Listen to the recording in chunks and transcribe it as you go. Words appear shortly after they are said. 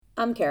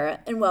I'm Kara,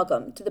 and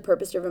welcome to the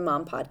Purpose Driven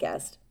Mom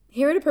podcast.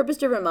 Here at A Purpose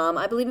Driven Mom,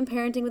 I believe in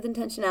parenting with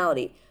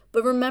intentionality,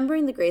 but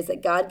remembering the grace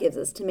that God gives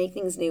us to make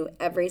things new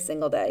every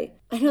single day.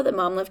 I know that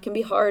mom life can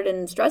be hard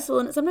and stressful,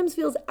 and it sometimes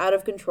feels out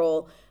of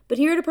control, but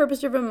here at A Purpose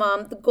Driven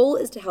Mom, the goal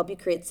is to help you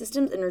create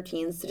systems and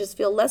routines to just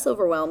feel less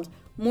overwhelmed,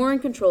 more in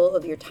control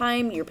of your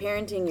time, your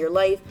parenting, your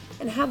life,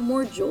 and have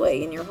more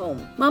joy in your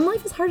home. Mom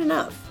life is hard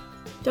enough.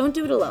 Don't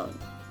do it alone.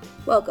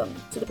 Welcome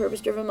to the Purpose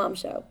Driven Mom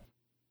Show.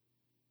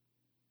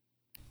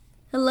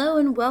 Hello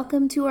and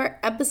welcome to our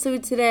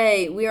episode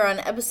today. We are on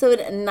episode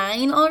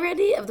 9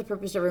 already of the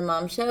Purpose Driven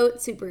Mom Show.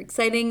 It's super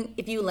exciting.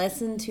 If you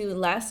listened to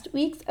last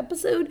week's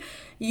episode,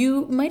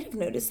 you might have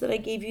noticed that I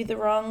gave you the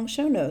wrong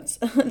show notes.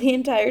 The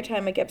entire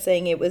time I kept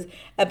saying it was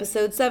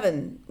episode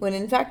 7, when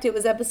in fact it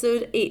was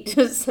episode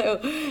 8.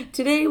 So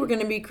today we're going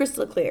to be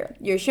crystal clear.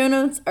 Your show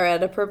notes are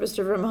at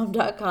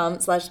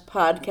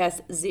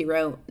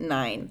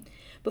apurposedrivenmom.com/podcast09.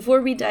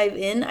 Before we dive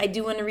in, I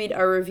do want to read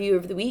our review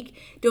of the week.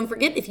 Don't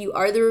forget, if you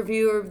are the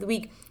reviewer of the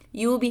week,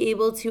 you will be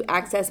able to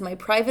access my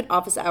private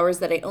office hours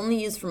that I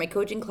only use for my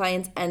coaching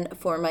clients and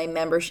for my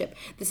membership.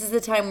 This is the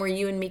time where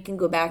you and me can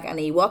go back on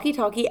a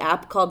walkie-talkie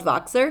app called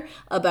Voxer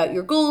about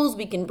your goals.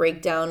 We can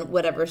break down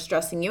whatever's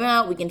stressing you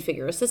out. We can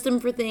figure a system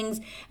for things,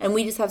 and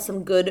we just have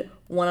some good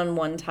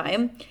one-on-one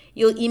time.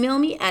 You'll email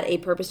me at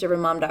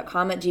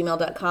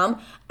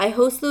apurposedrivenmom.com@gmail.com. I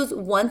host those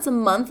once a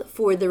month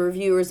for the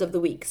reviewers of the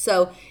week.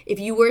 So if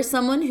you were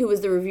someone who was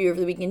the reviewer of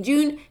the week in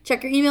June,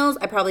 check your emails.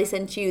 I probably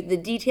sent you the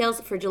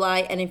details for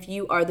July. And if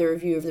you are the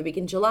reviewer of the week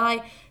in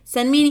July,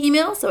 send me an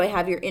email so I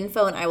have your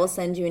info, and I will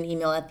send you an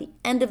email at the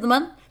end of the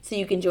month so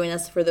you can join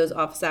us for those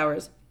office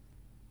hours.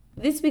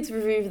 This week's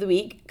review of the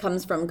week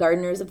comes from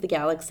Gardeners of the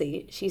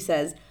Galaxy. She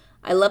says,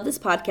 I love this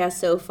podcast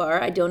so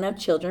far. I don't have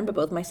children, but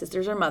both my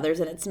sisters are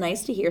mothers, and it's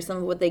nice to hear some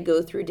of what they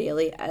go through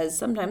daily, as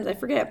sometimes I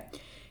forget.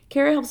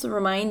 Kara helps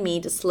remind me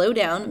to slow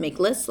down, make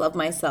lists, love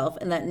myself,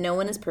 and that no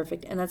one is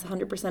perfect, and that's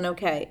 100%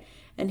 okay.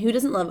 And who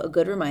doesn't love a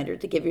good reminder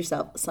to give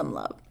yourself some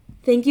love?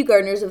 Thank you,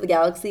 Gardeners of the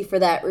Galaxy, for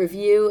that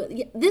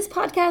review. This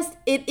podcast,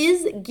 it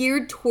is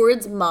geared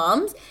towards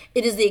moms.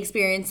 It is the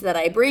experience that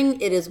I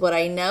bring. It is what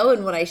I know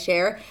and what I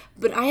share.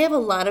 But I have a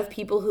lot of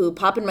people who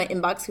pop in my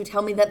inbox who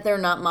tell me that they're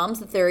not moms,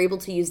 that they're able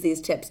to use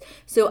these tips.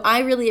 So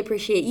I really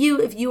appreciate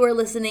you if you are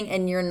listening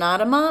and you're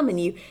not a mom and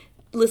you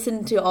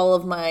listen to all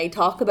of my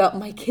talk about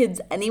my kids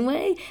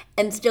anyway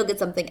and still get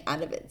something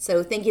out of it.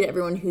 So thank you to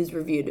everyone who's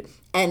reviewed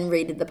and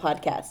rated the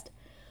podcast.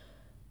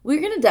 We're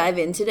going to dive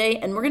in today,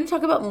 and we're going to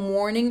talk about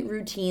morning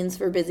routines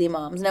for busy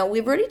moms. Now,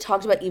 we've already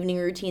talked about evening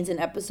routines in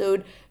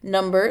episode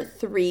number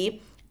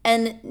 3,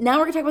 and now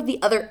we're going to talk about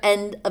the other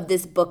end of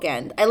this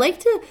bookend. I like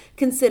to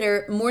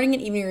consider morning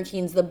and evening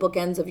routines the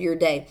bookends of your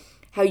day,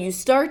 how you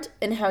start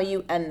and how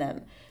you end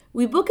them.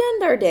 We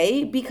bookend our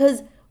day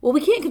because, well,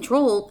 we can't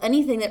control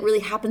anything that really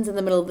happens in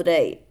the middle of the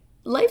day.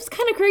 Life's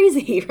kind of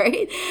crazy,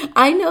 right?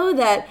 I know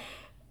that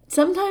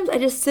sometimes I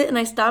just sit and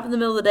I stop in the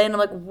middle of the day and I'm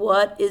like,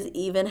 what is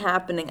even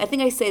happening? I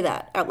think I say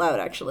that out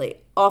loud, actually,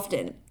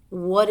 often.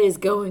 What is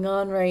going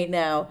on right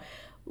now?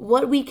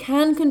 What we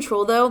can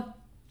control, though,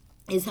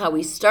 is how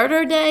we start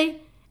our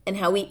day and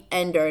how we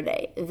end our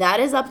day. That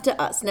is up to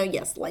us. Now,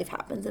 yes, life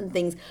happens and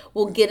things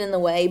will get in the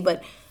way,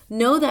 but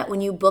know that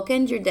when you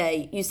bookend your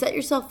day, you set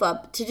yourself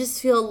up to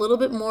just feel a little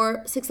bit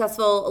more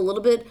successful, a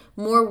little bit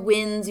more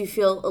wins. You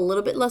feel a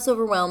little bit less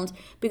overwhelmed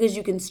because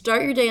you can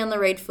start your day on the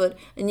right foot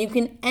and you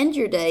can end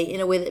your day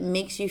in a way that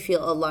makes you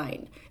feel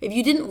aligned. If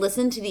you didn't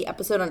listen to the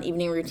episode on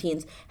evening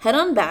routines, head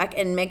on back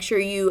and make sure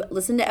you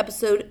listen to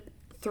episode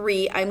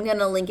 3. I'm going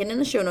to link it in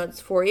the show notes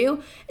for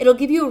you. It'll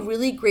give you a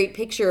really great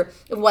picture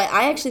of why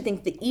I actually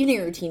think the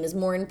evening routine is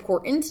more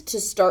important to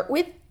start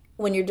with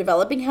when you're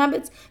developing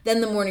habits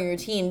than the morning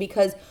routine,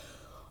 because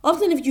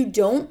often if you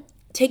don't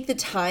take the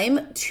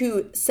time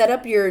to set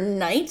up your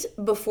night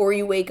before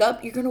you wake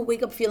up, you're going to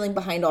wake up feeling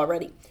behind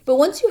already. But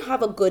once you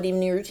have a good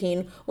evening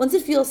routine, once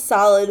it feels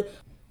solid,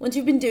 once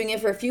you've been doing it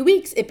for a few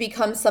weeks, it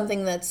becomes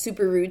something that's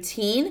super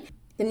routine.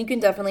 Then you can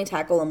definitely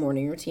tackle a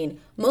morning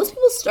routine. Most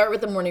people start with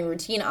the morning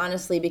routine,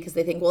 honestly, because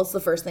they think, well, it's the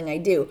first thing I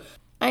do.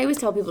 I always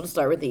tell people to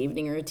start with the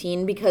evening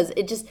routine because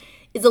it just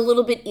is a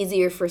little bit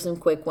easier for some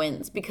quick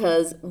wins.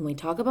 Because when we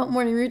talk about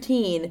morning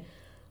routine,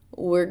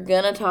 we're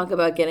going to talk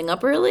about getting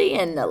up early,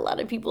 and a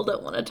lot of people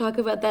don't want to talk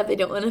about that. They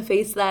don't want to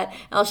face that.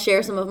 I'll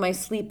share some of my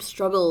sleep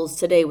struggles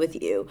today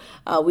with you.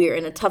 We are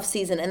in a tough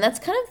season, and that's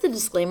kind of the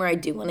disclaimer I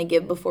do want to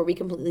give before we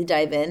completely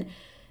dive in.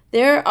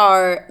 There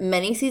are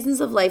many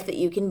seasons of life that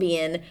you can be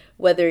in,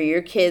 whether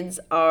your kids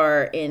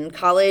are in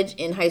college,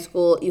 in high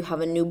school, you have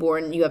a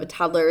newborn, you have a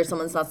toddler,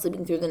 someone's not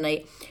sleeping through the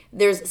night.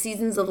 There's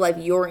seasons of life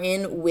you're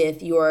in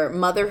with your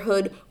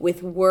motherhood,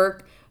 with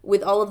work,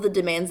 with all of the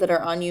demands that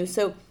are on you.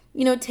 So,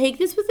 take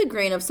this with a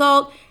grain of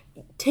salt.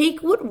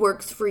 Take what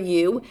works for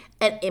you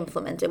and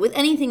implement it with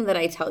anything that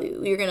I tell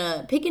you. You're going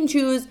to pick and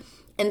choose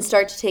and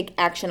start to take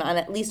action on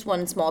at least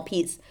one small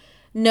piece.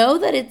 Know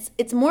that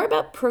it's more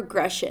about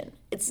progression.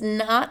 It's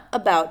not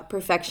about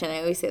perfection. I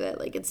always say that,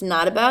 it's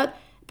not about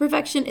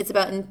perfection. It's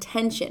about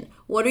intention.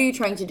 What are you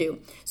trying to do?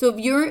 So if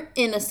you're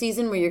in a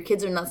season where your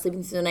kids are not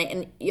sleeping through the night,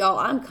 and y'all,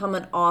 I'm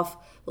coming off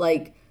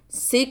like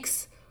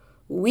 6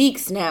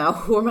 weeks now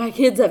where my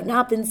kids have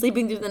not been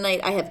sleeping through the night.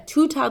 I have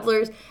 2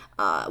 toddlers,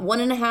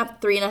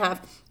 1.5, 3.5,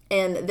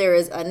 and there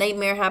is a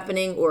nightmare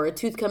happening or a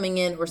tooth coming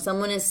in or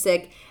someone is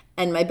sick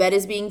and my bed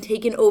is being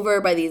taken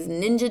over by these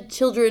ninja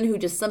children who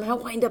just somehow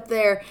wind up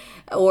there,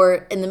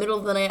 or in the middle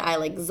of the night I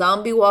like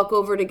zombie walk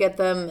over to get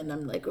them and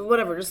I'm like,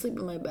 whatever, just sleep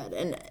in my bed.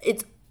 And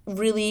it's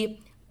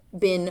really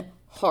been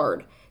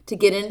hard to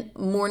get in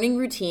morning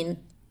routine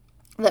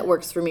that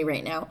works for me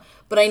right now.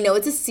 But I know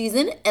it's a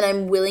season and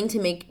I'm willing to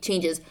make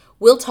changes.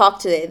 We'll talk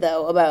today,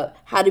 though, about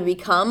how to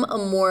become a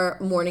more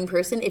morning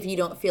person if you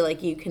don't feel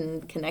like you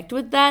can connect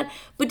with that.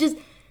 But just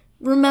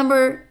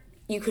remember,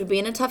 you could be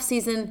in a tough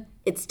season.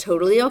 It's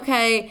totally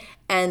okay.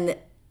 And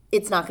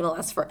it's not going to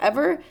last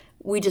forever.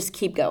 We just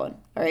keep going,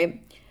 all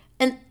right?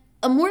 And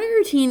a morning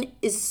routine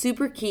is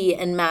super key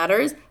and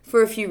matters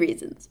for a few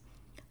reasons.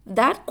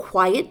 That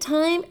quiet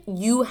time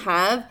you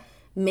have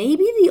may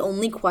be the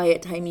only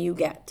quiet time you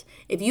get.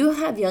 If you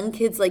have young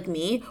kids like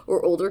me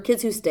or older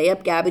kids who stay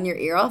up gabbing your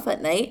ear off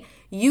at night,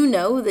 you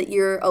know that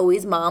you're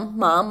always mom,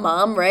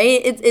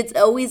 right? It's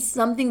always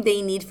something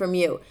they need from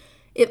you.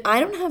 If I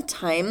don't have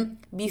time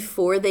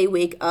before they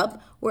wake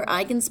up where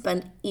I can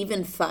spend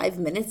even 5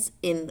 minutes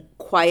in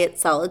quiet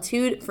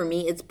solitude, for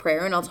me it's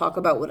prayer, and I'll talk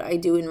about what I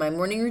do in my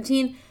morning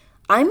routine,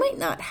 I might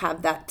not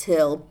have that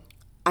till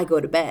I go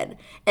to bed.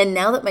 And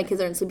now that my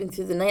kids aren't sleeping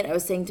through the night, I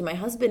was saying to my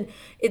husband,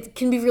 it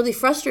can be really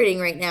frustrating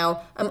right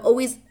now. I'm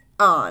always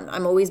on.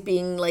 I'm always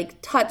being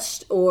like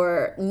touched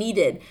or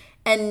needed.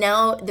 And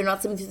now they're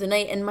not sleeping through the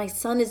night. And my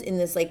son is in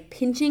this like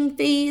pinching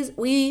phase.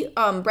 We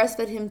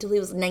breastfed him till he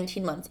was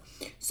 19 months.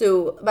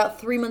 So about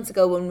 3 months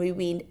ago when we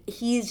weaned,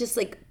 he's just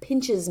like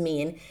pinches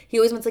me. And he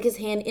always wants like his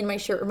hand in my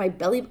shirt or my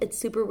belly. It's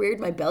super weird.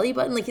 My belly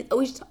button. Like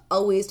he's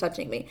always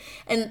touching me.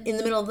 And in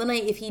the middle of the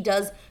night, if he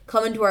does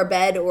come into our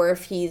bed or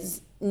if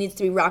he's needs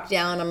to be rocked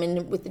down, I'm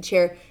in with the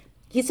chair,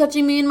 he's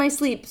touching me in my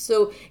sleep.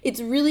 So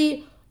it's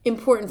really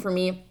important for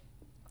me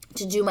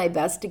to do my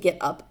best to get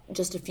up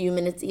just a few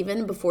minutes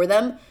even before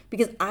them,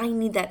 because I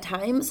need that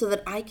time so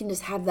that I can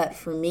just have that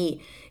for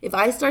me. If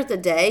I start the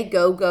day,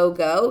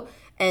 go,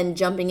 and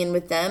jumping in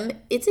with them,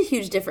 it's a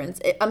huge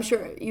difference. I'm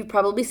sure you've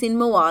probably seen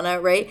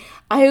Moana, right?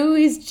 I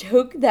always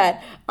joke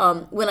that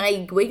when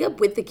I wake up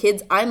with the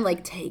kids, I'm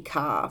like, te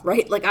ka,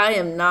 right? Like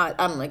I'm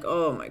like,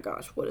 oh my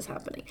gosh, what is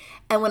happening?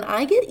 And when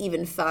I get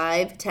even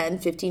 5, 10,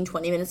 15,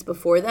 20 minutes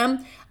before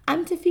them,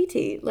 I'm Te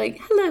Fiti. Like,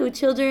 hello,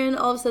 children.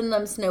 All of a sudden,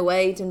 I'm Snow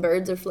White and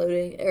birds are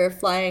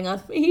flying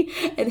on me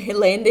and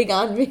landing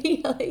on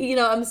me.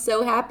 I'm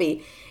so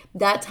happy.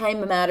 That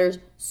time matters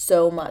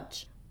so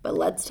much. But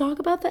let's talk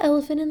about the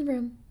elephant in the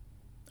room.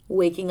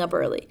 Waking up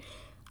early.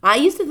 I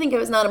used to think I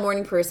was not a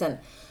morning person.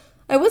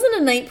 I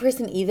wasn't a night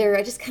person either.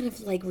 I just kind of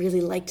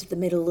really liked the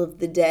middle of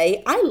the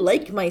day. I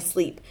like my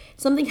sleep.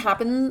 Something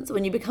happens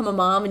when you become a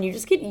mom and you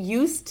just get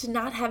used to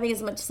not having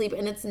as much sleep,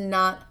 and it's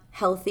not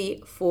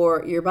healthy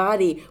for your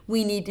body.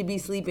 We need to be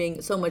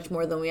sleeping so much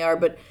more than we are.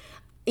 But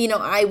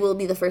I will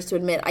be the first to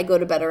admit I go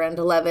to bed around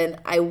 11.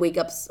 I wake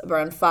up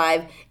around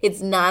 5.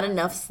 It's not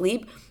enough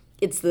sleep.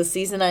 It's the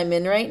season I'm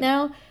in right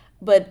now.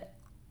 But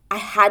I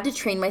had to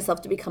train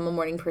myself to become a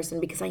morning person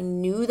because I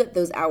knew that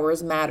those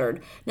hours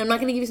mattered. Now, I'm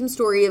not going to give you some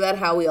story about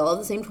how we all have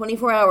the same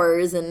 24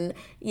 hours and,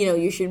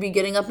 you should be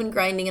getting up and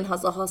grinding and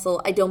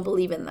hustle. I don't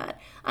believe in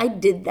that. I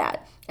did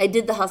that. I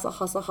did the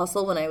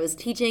hustle when I was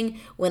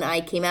teaching. When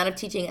I came out of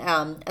teaching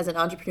as an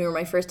entrepreneur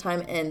my first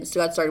time and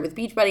got started with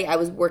Beachbody, I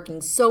was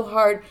working so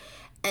hard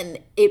and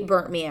it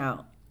burnt me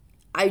out.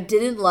 I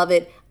didn't love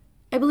it.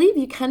 I believe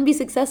you can be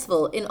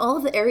successful in all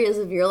of the areas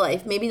of your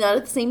life, maybe not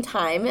at the same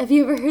time. Have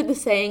you ever heard the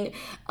saying,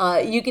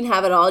 you can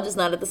have it all, just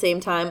not at the same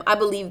time? I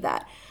believe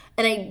that.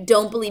 And I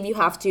don't believe you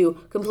have to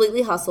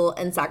completely hustle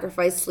and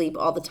sacrifice sleep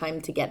all the time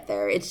to get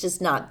there. It's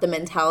just not the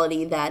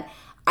mentality that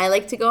I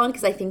like to go on,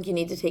 because I think you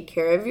need to take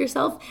care of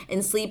yourself,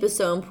 and sleep is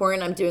so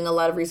important. I'm doing a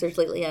lot of research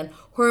lately on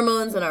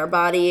hormones in our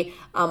body.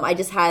 I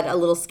just had a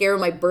little scare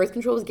when my birth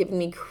control was giving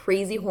me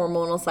crazy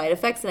hormonal side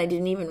effects, and I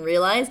didn't even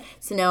realize.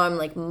 So now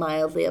I'm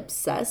mildly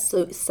obsessed.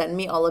 So send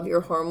me all of your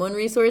hormone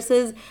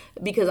resources,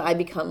 because I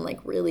become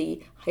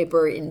really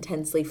hyper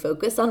intensely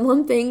focused on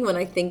one thing when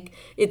I think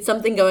it's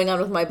something going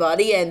on with my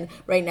body, and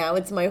right now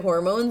it's my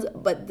hormones.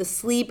 But the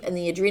sleep and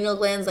the adrenal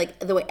glands,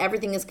 the way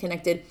everything is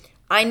connected,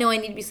 I know I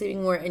need to be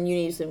sleeping more and you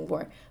need to be sleeping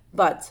more.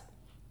 But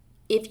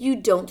if you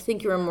don't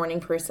think you're a morning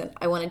person,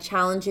 I want to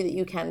challenge you that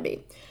you can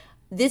be.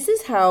 This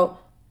is how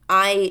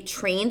I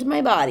trained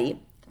my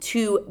body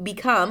to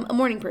become a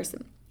morning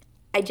person.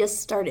 I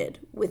just started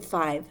with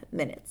 5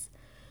 minutes.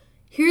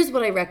 Here's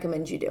what I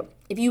recommend you do.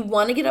 If you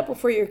want to get up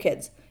before your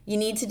kids, you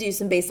need to do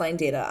some baseline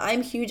data.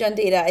 I'm huge on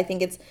data. I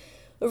think it's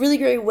a really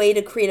great way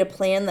to create a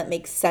plan that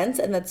makes sense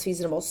and that's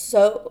feasible.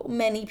 So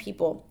many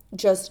people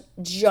just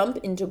jump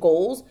into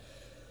goals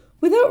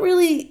without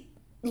really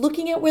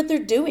looking at what they're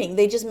doing.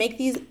 They just make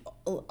these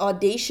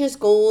audacious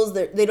goals.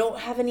 They don't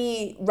have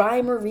any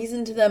rhyme or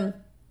reason to them.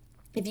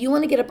 if you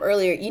want to get up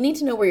earlier, you need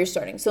to know where you're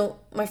starting. So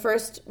my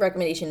first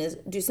recommendation is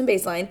do some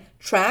baseline,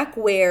 track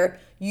where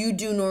you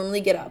do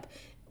normally get up.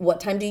 What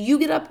time do you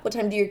get up? What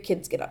time do your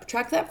kids get up?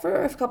 Track that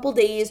for a couple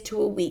days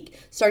to a week.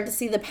 Start to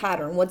see the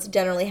pattern, what's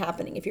generally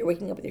happening if you're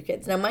waking up with your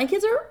kids. Now, my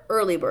kids are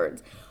early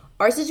birds.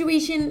 Our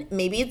situation,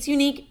 maybe it's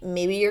unique,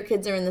 maybe your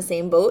kids are in the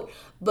same boat,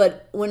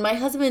 but when my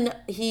husband,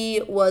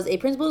 he was a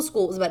principal of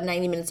school, it was about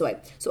 90 minutes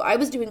away. So I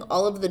was doing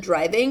all of the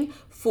driving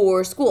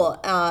for school.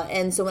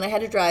 And so when I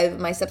had to drive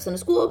my stepson to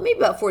school, maybe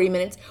about 40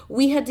 minutes,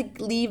 we had to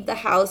leave the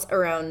house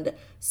around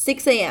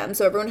 6 a.m.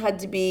 So everyone had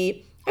to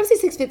be, I would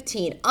say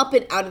 6:15, up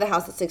and out of the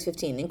house at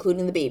 6:15,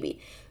 including the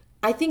baby.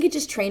 I think it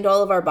just trained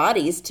all of our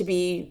bodies to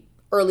be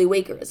early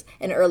wakers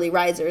and early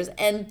risers.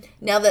 And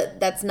now that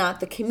that's not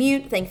the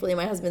commute, thankfully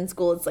my husband's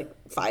school, it's like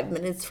 5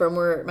 minutes from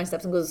where my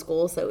stepson goes to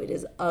school. So it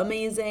is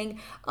amazing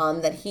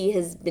that he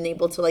has been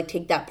able to like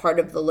take that part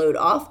of the load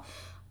off.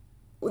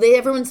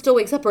 Everyone still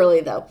wakes up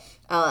early though,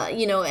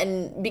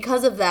 and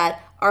because of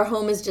that, our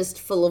home is just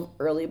full of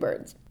early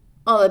birds.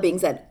 All that being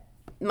said,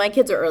 my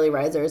kids are early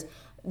risers.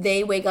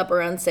 They wake up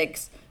around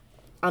 6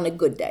 on a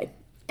good day.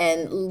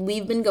 And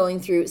we've been going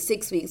through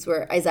 6 weeks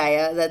where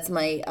Isaiah, that's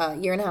my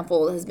year and a half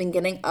old, has been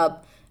getting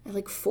up at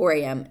like 4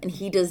 a.m. and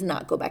he does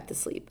not go back to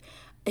sleep.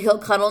 He'll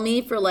cuddle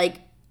me for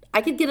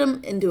I could get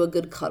him into a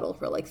good cuddle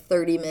for like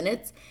 30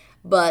 minutes,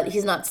 but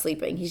he's not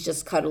sleeping. He's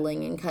just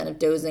cuddling and kind of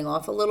dozing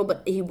off a little,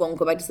 but he won't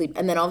go back to sleep.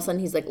 And then all of a sudden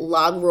he's like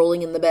log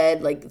rolling in the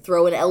bed, like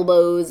throwing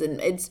elbows,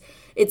 and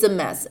it's a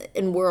mess.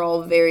 And we're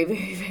all very,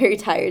 very, very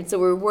tired. So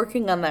we're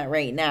working on that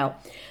right now.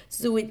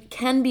 So it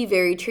can be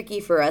very tricky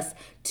for us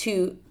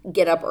to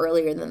get up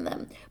earlier than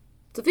them.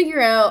 So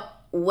figure out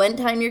when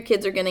time your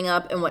kids are getting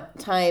up and what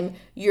time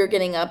you're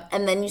getting up,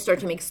 and then you start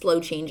to make slow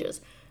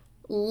changes.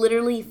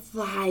 Literally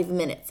 5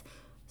 minutes.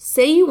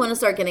 Say you want to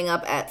start getting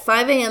up at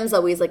 5 a.m. is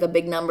always like a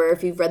big number.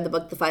 If you've read the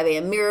book, The 5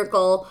 a.m.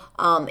 Miracle,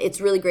 it's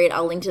really great.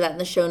 I'll link to that in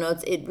the show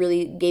notes. It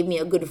really gave me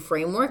a good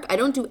framework. I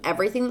don't do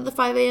everything that The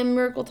 5 a.m.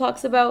 Miracle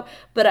talks about,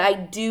 but I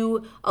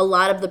do a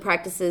lot of the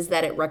practices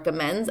that it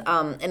recommends.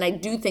 And I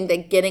do think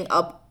that getting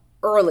up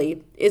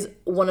early is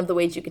one of the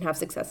ways you can have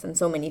success in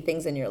so many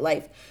things in your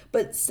life.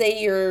 But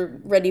say you're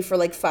ready for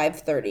like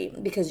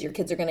 5:30 because your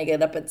kids are going to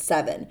get up at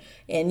 7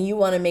 and you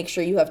want to make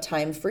sure you have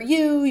time for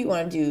you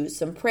want to do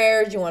some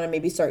prayers, you want to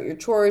maybe start your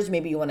chores,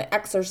 maybe you want to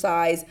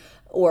exercise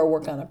or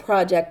work on a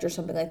project or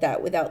something like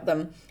that without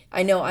them.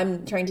 I know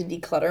I'm trying to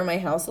declutter my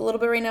house a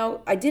little bit right now.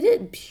 I did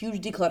a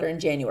huge declutter in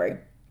January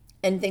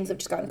and things have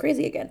just gotten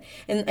crazy again.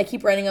 And I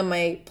keep writing on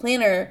my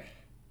planner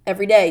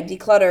every day,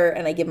 declutter,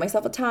 and I give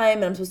myself a time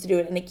and I'm supposed to do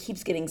it, and it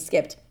keeps getting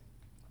skipped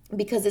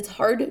because it's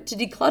hard to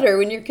declutter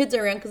when your kids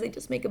are around because they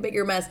just make a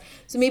bigger mess.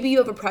 So maybe you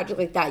have a project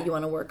like that you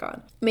want to work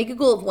on. Make a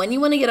goal of when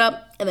you want to get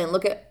up and then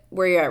look at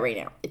where you're at right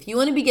now. If you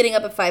want to be getting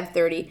up at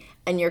 5:30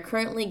 and you're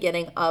currently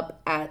getting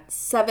up at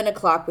 7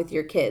 o'clock with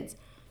your kids,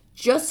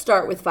 just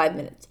start with 5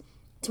 minutes.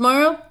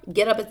 Tomorrow,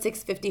 get up at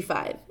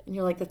 6:55. And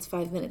you're like, that's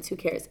 5 minutes, who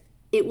cares?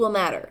 It will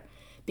matter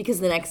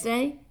because the next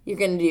day you're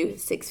going to do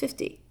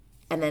 6:50.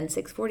 And then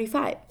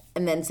 6:45,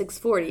 and then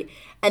 6:40.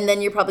 And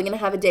then you're probably going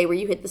to have a day where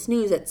you hit the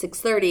snooze at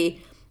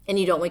 6:30 and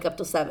you don't wake up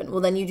till 7. Well,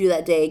 then you do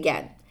that day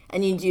again.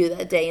 And you do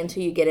that day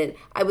until you get it,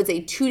 I would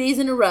say 2 days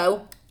in a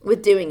row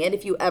with doing it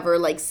if you ever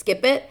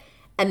skip it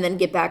and then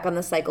get back on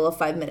the cycle of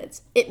 5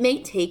 minutes. It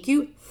may take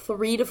you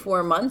 3 to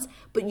 4 months,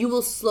 but you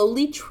will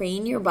slowly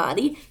train your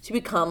body to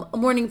become a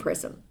morning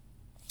person.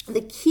 The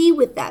key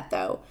with that,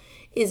 though,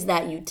 is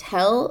that you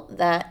tell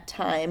that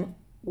time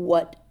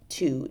what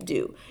to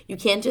do. You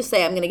can't just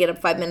say, I'm going to get up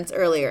 5 minutes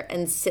earlier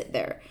and sit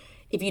there.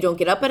 If you don't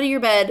get up out of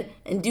your bed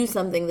and do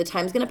something, the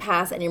time's going to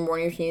pass and your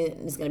morning routine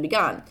is going to be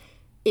gone.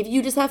 If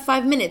you just have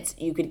 5 minutes,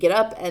 you could get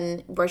up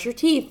and brush your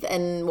teeth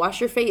and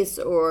wash your face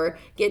or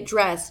get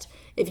dressed.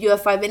 If you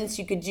have 5 minutes,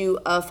 you could do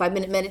a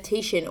 5-minute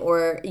meditation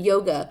or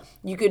yoga.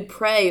 You could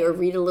pray or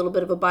read a little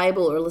bit of a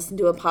Bible or listen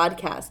to a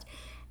podcast.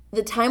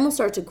 The time will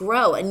start to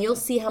grow and you'll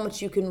see how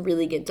much you can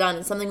really get done.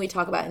 It's something we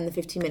talk about in the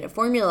 15-minute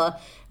formula,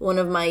 one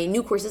of my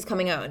new courses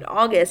coming out in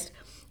August,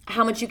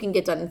 how much you can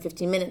get done in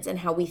 15 minutes and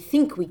how we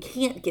think we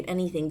can't get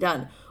anything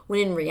done, when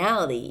in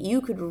reality,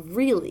 you could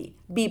really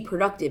be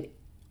productive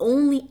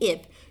only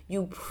if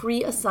you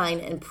pre-assign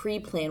and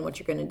pre-plan what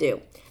you're going to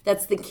do.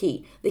 That's the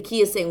key. The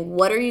key is saying,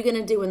 what are you going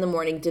to do in the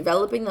morning,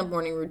 developing that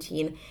morning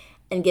routine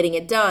and getting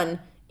it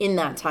done in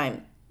that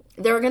time.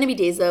 There are going to be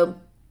days, though,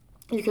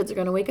 your kids are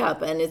going to wake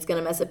up and it's going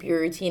to mess up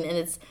your routine, and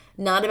it's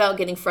not about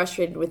getting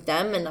frustrated with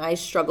them. And I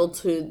struggle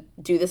to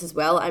do this as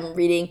well. I'm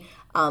reading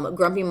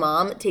Grumpy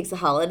Mom Takes a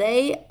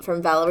Holiday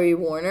from Valerie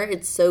Warner.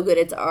 It's so good.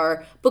 It's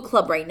our book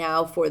club right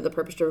now for the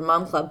Purpose Driven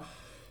Mom Club.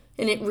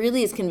 And it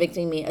really is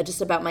convicting me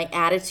just about my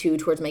attitude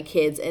towards my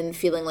kids and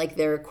feeling like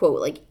they're,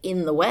 quote,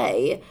 in the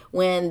way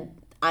when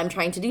I'm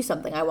trying to do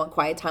something. I want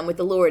quiet time with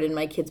the Lord and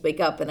my kids wake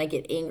up and I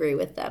get angry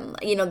with them.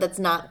 That's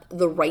not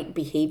the right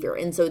behavior.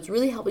 And so it's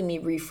really helping me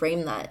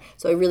reframe that.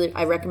 So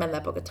I recommend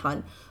that book a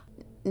ton.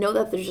 Know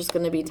that there's just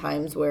going to be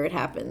times where it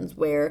happens,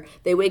 where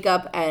they wake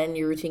up and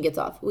your routine gets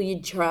off. Will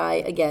you try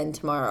again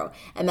tomorrow?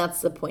 And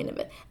that's the point of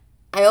it.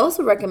 I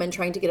also recommend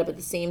trying to get up at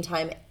the same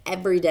time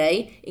every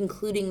day,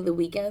 including the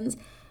weekends.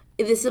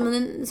 This is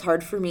something that's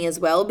hard for me as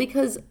well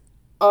because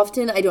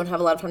often I don't have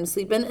a lot of time to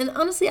sleep in. And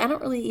honestly, I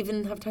don't really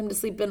even have time to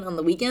sleep in on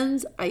the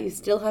weekends. I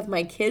still have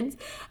my kids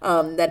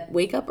that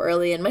wake up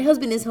early, and my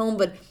husband is home,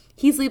 but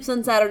he sleeps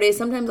on Saturdays.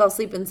 Sometimes I'll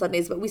sleep in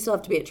Sundays, but we still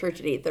have to be at church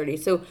at 8:30.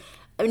 So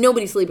I mean,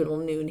 nobody's sleeping till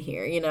noon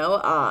here, you know?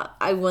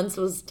 I once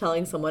was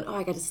telling someone,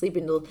 I got to sleep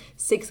until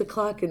 6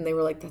 o'clock, and they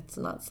were like, that's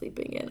not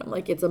sleeping in. I'm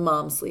like, it's a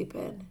mom sleep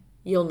in.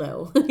 You'll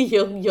know.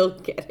 you'll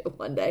get it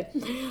one day.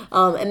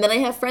 And then I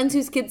have friends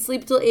whose kids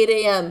sleep till 8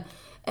 a.m.,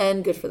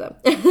 and good for them.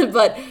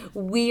 But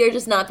we are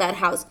just not that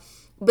house.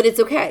 But it's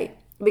okay,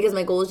 because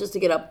my goal is just to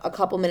get up a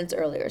couple minutes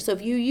earlier. So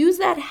if you use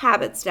that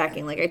habit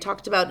stacking, like I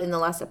talked about in the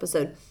last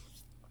episode,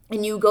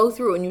 and you go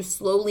through and you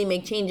slowly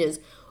make changes,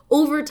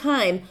 over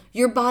time,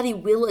 your body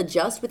will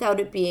adjust without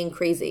it being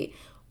crazy.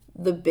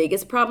 The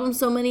biggest problem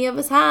so many of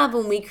us have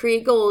when we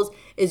create goals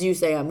is you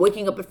say, I'm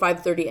waking up at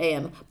 5:30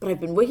 a.m., but I've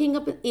been waking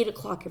up at 8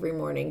 o'clock every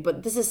morning,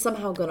 but this is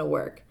somehow going to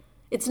work.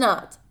 It's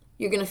not.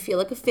 You're going to feel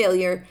like a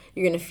failure.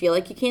 You're going to feel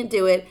like you can't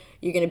do it.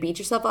 You're going to beat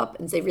yourself up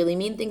and say really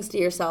mean things to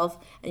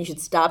yourself, and you should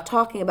stop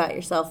talking about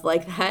yourself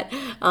like that.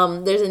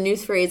 There's a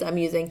news phrase I'm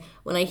using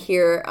when I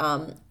hear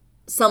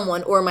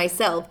someone or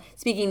myself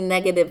speaking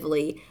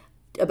negatively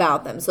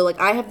about them. So like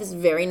I have this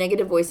very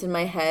negative voice in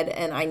my head,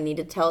 and I need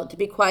to tell it to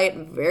be quiet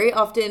very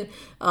often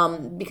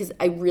because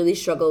I really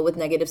struggle with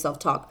negative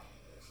self-talk.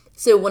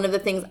 So one of the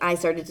things I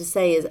started to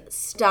say is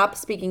stop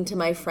speaking to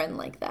my friend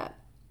like that.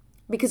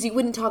 Because you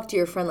wouldn't talk to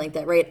your friend like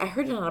that, right? I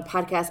heard it on a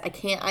podcast.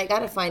 I got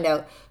to find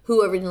out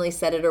who originally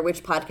said it or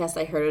which podcast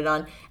I heard it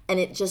on. And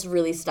it just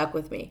really stuck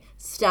with me.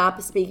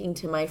 Stop speaking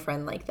to my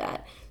friend like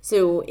that.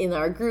 So in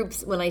our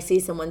groups, when I see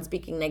someone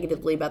speaking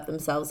negatively about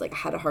themselves, like I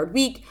had a hard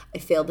week, I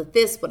failed at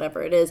this,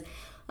 whatever it is,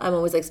 I'm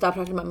always like, stop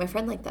talking about my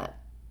friend like that.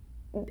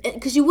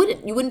 Because you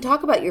wouldn't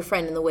talk about your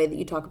friend in the way that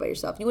you talk about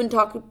yourself. You wouldn't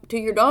talk to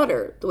your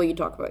daughter the way you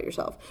talk about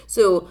yourself.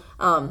 So,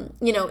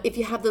 if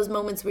you have those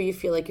moments where you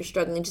feel like you're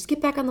struggling, just get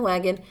back on the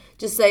wagon.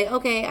 Just say,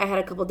 okay, I had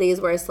a couple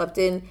days where I slept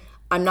in.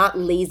 I'm not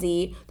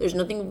lazy. There's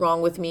nothing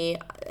wrong with me.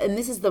 And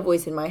this is the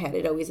voice in my head.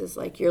 It always is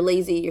like, you're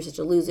lazy. You're such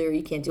a loser.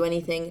 You can't do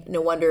anything.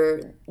 No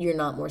wonder you're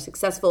not more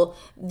successful.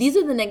 These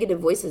are the negative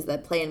voices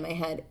that play in my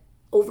head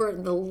over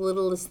the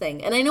littlest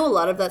thing. And I know a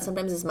lot of that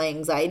sometimes is my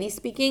anxiety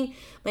speaking.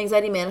 My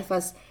anxiety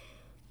manifests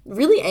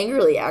really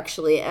angrily,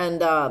 actually,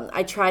 and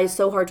I try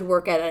so hard to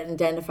work at it and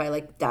identify,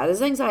 like, that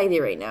is anxiety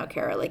right now,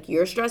 Kara. Like,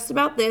 you're stressed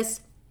about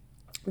this.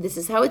 This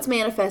is how it's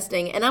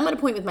manifesting. And I'm at a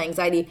point with my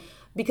anxiety,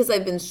 because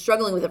I've been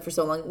struggling with it for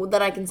so long,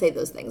 that I can say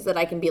those things, that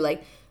I can be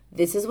like,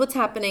 this is what's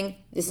happening.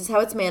 This is how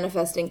it's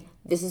manifesting.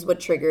 This is what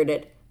triggered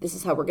it. This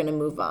is how we're going to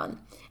move on.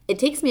 It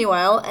takes me a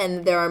while,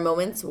 and there are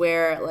moments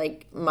where,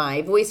 like,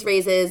 my voice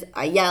raises,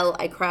 I yell,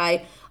 I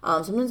cry.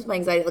 Sometimes with my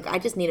anxiety, like, I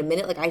just need a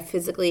minute. Like, I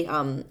physically,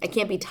 I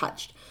can't be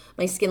touched.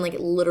 My skin, like, it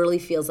literally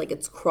feels like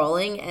it's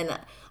crawling, and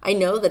I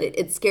know that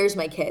it scares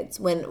my kids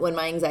when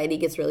my anxiety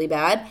gets really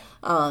bad.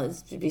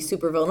 To be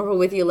super vulnerable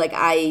with you, like,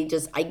 I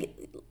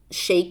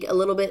shake a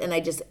little bit, and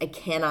I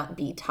cannot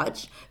be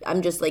touched.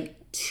 I'm just, like,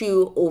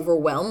 too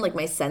overwhelmed. Like,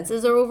 my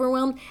senses are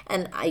overwhelmed,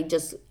 and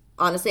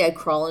honestly, I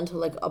crawl into,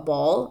 like, a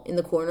ball in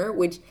the corner,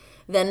 which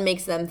then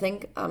makes them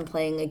think I'm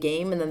playing a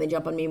game, and then they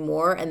jump on me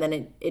more, and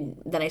then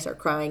then I start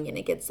crying, and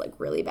it gets, like,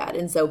 really bad.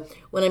 And so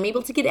when I'm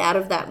able to get out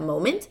of that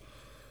moment,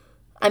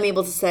 I'm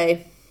able to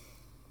say,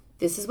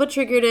 this is what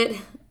triggered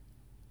it,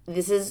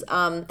 this is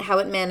how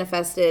it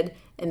manifested,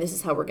 and this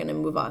is how we're going to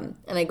move on.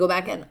 And I go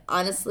back, and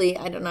honestly,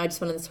 I don't know, I just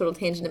went on this total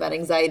tangent about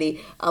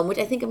anxiety, which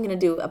I think I'm going to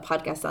do a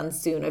podcast on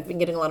soon. I've been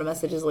getting a lot of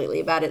messages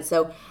lately about it,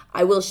 so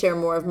I will share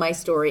more of my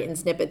story in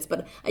snippets,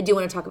 but I do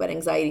want to talk about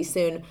anxiety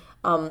soon.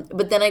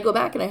 But then I go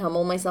back and I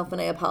humble myself and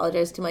I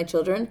apologize to my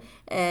children,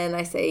 and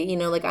I say,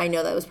 like, I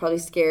know that was probably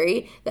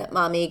scary, that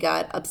mommy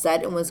got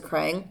upset and was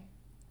crying.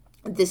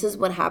 This is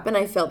what happened.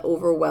 I felt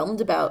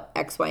overwhelmed about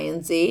X, Y,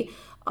 and Z.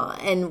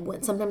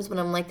 And sometimes when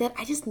I'm like that,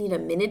 I just need a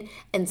minute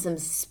and some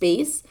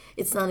space.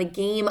 It's not a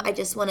game. I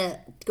just want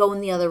to go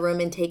in the other room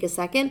and take a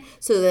second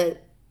so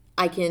that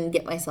I can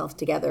get myself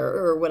together,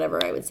 or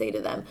whatever I would say to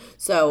them.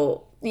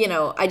 So,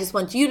 I just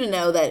want you to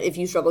know that if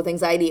you struggle with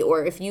anxiety,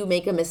 or if you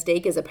make a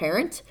mistake as a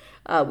parent,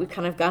 we've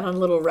kind of gone on a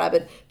little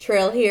rabbit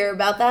trail here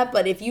about that.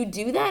 But if you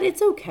do that,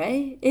 it's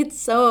okay.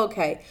 It's so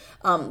okay.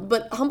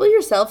 But humble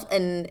yourself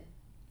and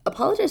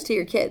apologize to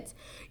your kids.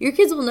 Your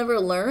kids will never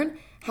learn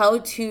how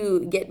to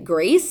get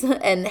grace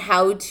and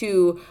how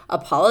to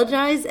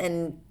apologize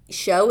and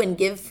show and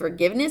give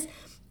forgiveness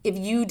if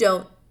you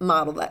don't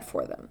model that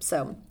for them.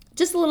 So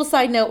just a little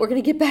side note, we're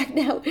going to get back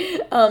now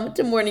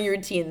to morning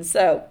routines.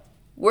 So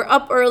we're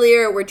up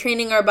earlier, we're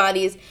training our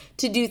bodies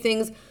to do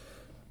things.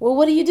 Well,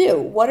 what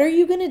do? What are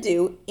you going to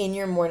do in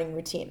your morning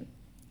routine?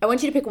 I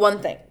want you to pick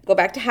one thing. Go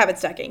back to habit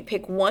stacking.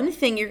 Pick one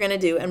thing you're going to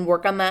do and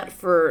work on that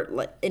for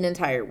an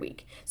entire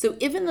week. So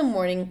if in the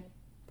morning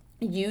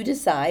you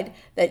decide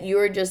that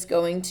you're just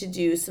going to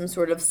do some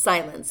sort of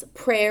silence,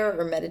 prayer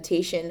or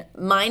meditation.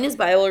 Mine is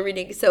Bible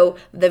reading. So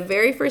the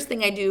very first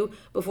thing I do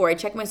before I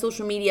check my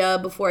social media,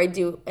 before I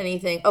do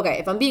anything, okay,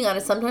 if I'm being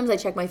honest, sometimes I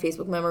check my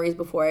Facebook memories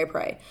before I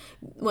pray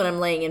when I'm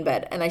laying in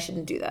bed, and I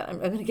shouldn't do that. I'm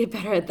going to get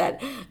better at that.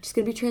 I'm just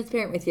going to be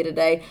transparent with you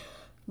today.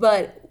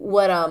 But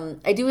what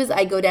I do is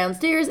I go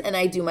downstairs and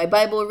I do my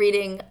Bible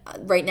reading.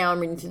 Right now I'm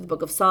reading through the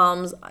book of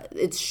Psalms.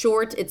 It's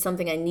short. It's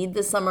something I need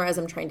this summer as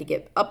I'm trying to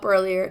get up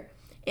earlier.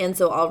 And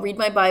so I'll read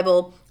my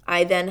Bible.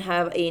 I then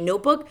have a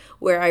notebook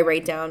where I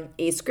write down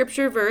a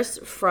scripture verse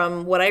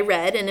from what I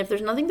read. And if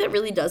there's nothing that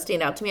really does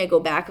stand out to me, I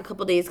go back a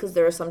couple days because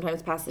there are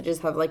sometimes passages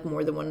have like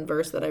more than one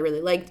verse that I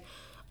really liked.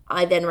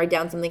 I then write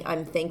down something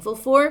I'm thankful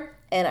for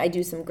and I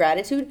do some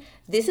gratitude.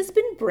 This has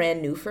been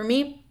brand new for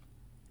me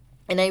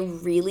and I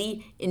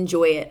really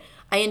enjoy it.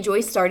 I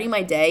enjoy starting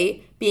my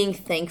day being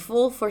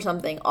thankful for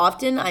something.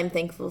 Often I'm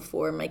thankful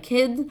for my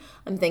kids.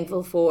 I'm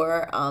thankful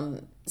for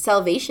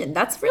salvation.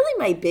 That's really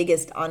my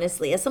biggest,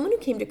 honestly. As someone who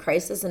came to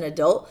Christ as an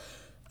adult,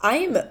 I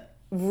am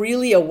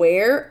really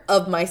aware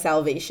of my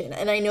salvation.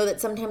 And I know that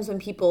sometimes when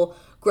people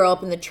grow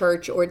up in the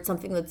church or it's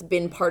something that's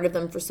been part of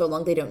them for so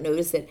long, they don't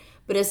notice it.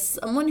 But as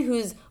someone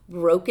whose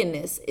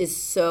brokenness is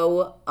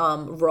so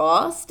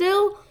raw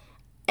still,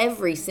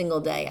 every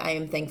single day I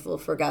am thankful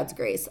for God's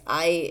grace.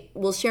 I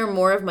will share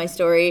more of my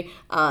story.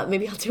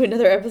 Maybe I'll do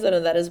another episode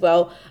of that as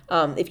well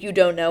if you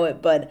don't know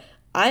it. But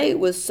I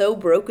was so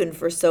broken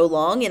for so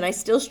long and I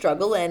still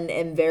struggle and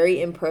am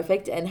very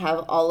imperfect and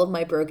have all of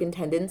my broken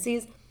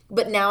tendencies.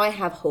 But now I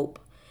have hope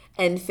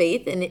and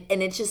faith and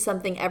it's just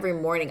something every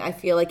morning. I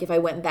feel like if I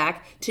went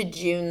back to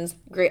June's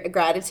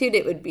gratitude,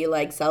 it would be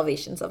like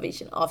salvation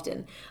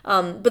often.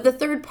 But the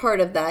third part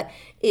of that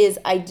is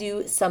I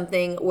do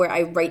something where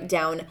I write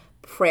down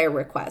prayer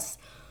requests.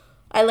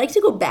 I like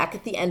to go back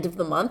at the end of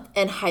the month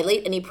and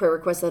highlight any prayer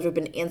requests that have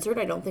been answered.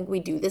 I don't think we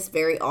do this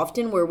very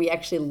often where we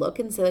actually look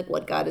and say like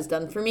what God has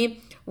done for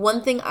me.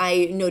 One thing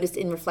I noticed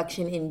in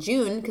reflection in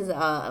June, because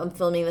I'm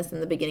filming this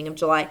in the beginning of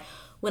July,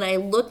 when I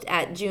looked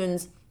at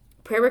June's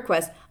prayer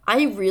requests,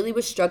 I really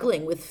was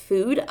struggling with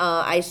food.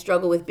 I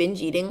struggle with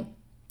binge eating.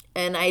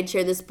 And I had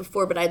shared this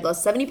before, but I'd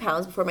lost 70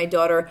 pounds before my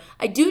daughter.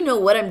 I do know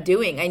what I'm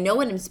doing. I know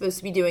what I'm supposed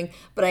to be doing,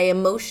 but I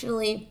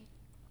emotionally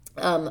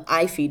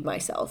I feed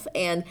myself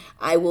and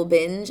I will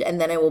binge and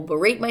then I will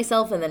berate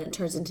myself and then it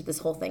turns into this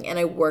whole thing. And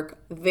I work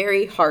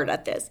very hard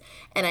at this.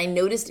 And I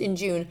noticed in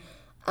June,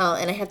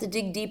 and I have to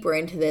dig deeper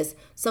into this,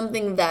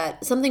 something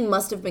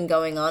must have been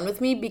going on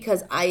with me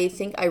because I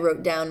think I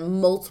wrote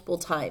down multiple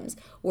times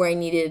where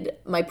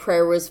my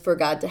prayer was for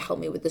God to help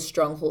me with the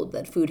stronghold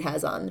that food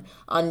has on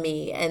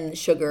me and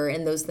sugar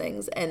and those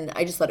things. And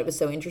I just thought it was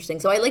so interesting.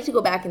 So I like to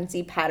go back and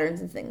see patterns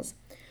and things.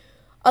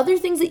 Other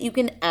things that you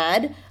can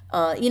add,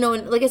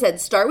 and like I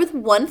said, start with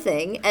one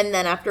thing, and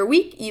then after a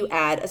week, you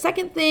add a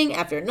second thing.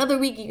 After another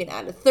week, you can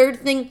add a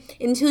third thing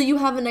until you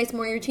have a nice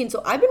morning routine.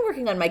 So I've been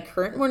working on my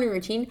current morning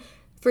routine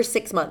for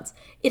 6 months.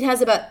 It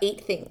has about 8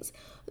 things.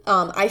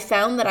 I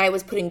found that I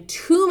was putting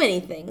too many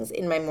things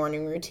in my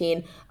morning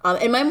routine,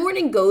 and my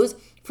morning goes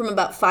from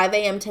about 5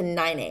 a.m. to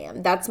 9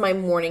 a.m. That's my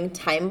morning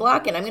time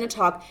block, and I'm going to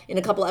talk in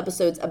a couple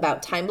episodes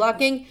about time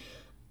blocking.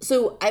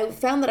 So I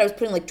found that I was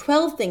putting like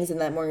 12 things in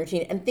that morning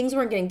routine and things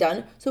weren't getting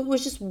done. So it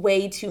was just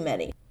way too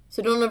many.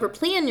 So don't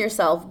overplan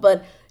yourself,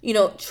 but,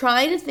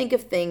 try to think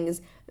of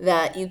things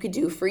that you could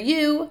do for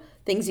you,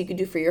 things you could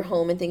do for your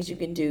home and things you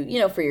can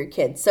do, for your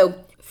kids.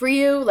 So for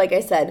you, like I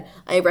said,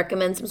 I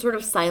recommend some sort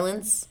of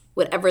silence,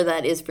 whatever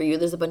that is for you.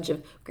 There's a bunch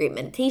of great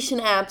meditation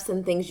apps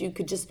and things you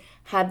could just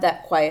have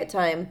that quiet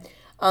time.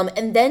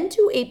 And then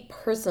do a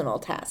personal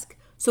task.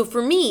 So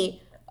for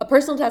me, a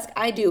personal task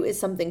I do is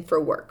something for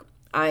work.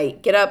 I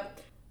get up,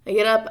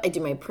 I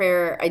do my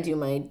prayer, I do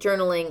my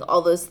journaling,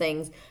 all those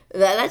things.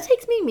 That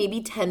takes me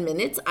maybe 10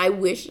 minutes. I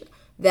wish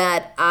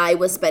that I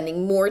was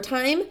spending more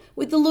time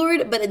with the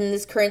Lord, but in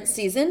this current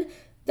season,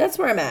 that's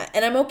where I'm at.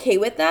 And I'm okay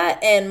with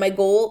that, and my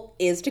goal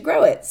is to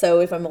grow it.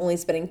 So if I'm only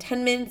spending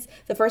 10 minutes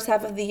the first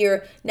half of the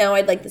year, now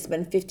I'd like to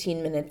spend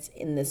 15 minutes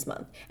in this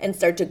month and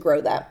start to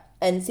grow that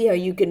and see how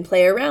you can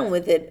play around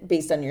with it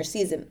based on your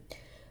season.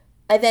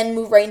 I then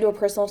move right into a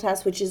personal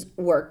task, which is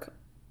work.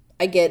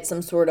 I get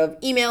some sort of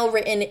email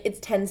written.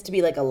 It tends to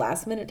be like a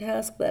last minute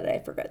task that I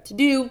forgot to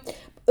do,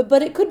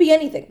 but it could be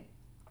anything.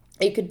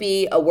 It could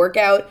be a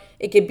workout.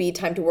 It could be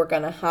time to work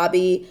on a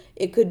hobby.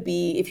 It could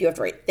be if you have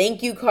to write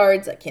thank you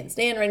cards. I can't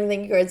stand writing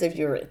thank you cards. If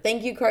you write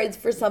thank you cards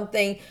for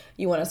something,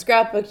 you want a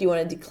scrapbook, you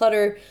want to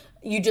declutter,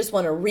 you just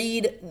want to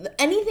read,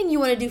 anything you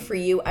want to do for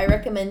you, I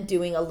recommend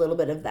doing a little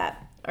bit of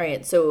that. All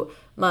right, so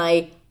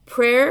my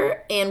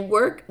prayer and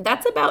work,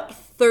 that's about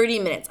 30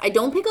 minutes. I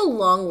don't pick a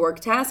long work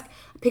task.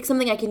 Pick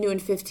something I can do in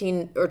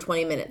 15 or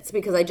 20 minutes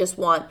because I just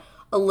want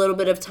a little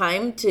bit of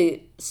time to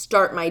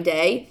start my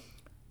day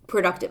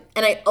productive.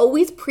 And I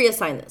always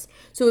pre-assign this.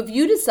 So if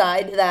you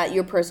decide that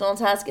your personal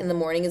task in the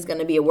morning is going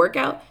to be a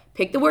workout,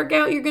 pick the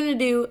workout you're going to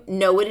do,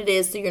 know what it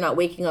is so you're not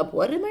waking up,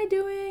 what am I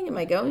doing? Am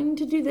I going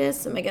to do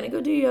this? Am I going to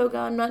go do yoga?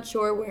 I'm not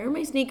sure. Where are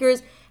my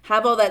sneakers?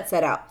 Have all that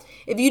set out.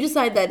 If you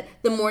decide that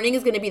the morning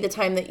is going to be the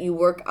time that you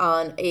work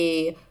on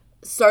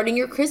starting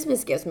your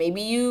Christmas gifts,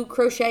 maybe you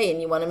crochet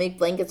and you want to make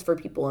blankets for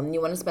people and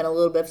you want to spend a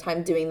little bit of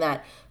time doing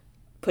that,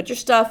 put your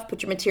stuff,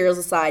 put your materials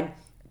aside,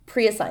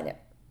 pre-assign it.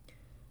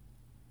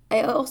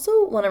 I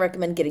also want to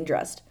recommend getting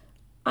dressed.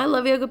 I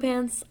love yoga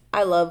pants.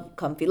 I love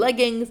comfy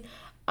leggings.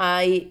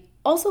 I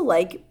also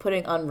like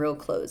putting on real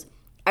clothes.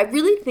 I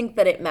really think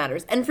that it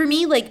matters. And for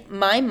me, like,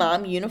 my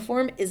mom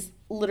uniform is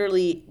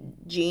literally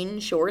jean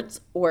shorts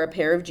or a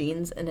pair of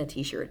jeans and a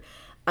t-shirt.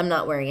 I'm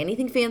not wearing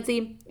anything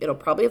fancy. It'll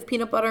probably have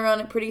peanut butter on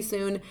it pretty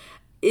soon.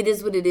 It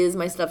is what it is.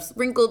 My stuff's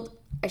wrinkled.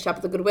 I shop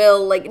at the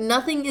Goodwill. Like,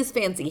 nothing is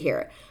fancy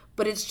here,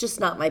 but it's just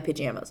not my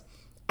pajamas.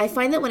 I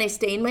find that when I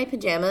stay in my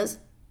pajamas,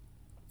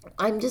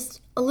 I'm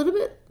just a little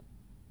bit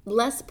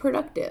less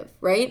productive,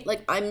 right?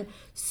 Like, I'm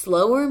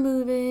slower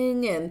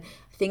moving and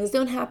things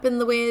don't happen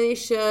the way they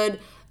should.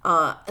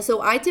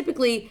 So I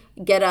typically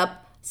get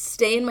up,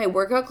 stay in my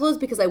workout clothes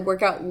because I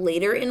work out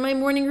later in my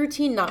morning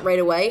routine, not right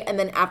away. And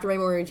then after my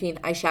morning routine,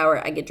 I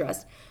shower, I get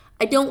dressed.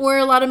 I don't wear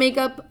a lot of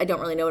makeup. I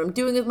don't really know what I'm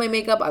doing with my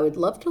makeup. I would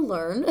love to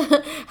learn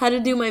how to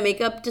do my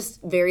makeup.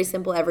 Just very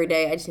simple every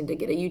day. I just need to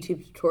get a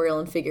YouTube tutorial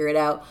and figure it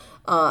out.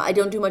 I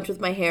don't do much with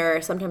my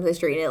hair. Sometimes I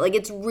straighten it. Like,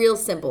 it's real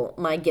simple,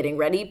 my getting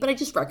ready, but I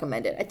just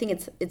recommend it. I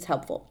think it's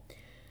helpful.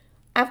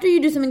 After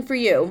you do something for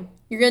you,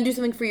 you're going to do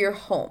something for your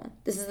home.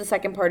 This is the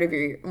second part of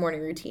your morning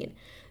routine.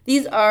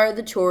 These are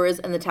the chores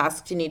and the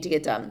tasks you need to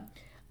get done.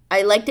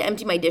 I like to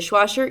empty my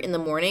dishwasher in the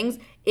mornings.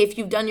 If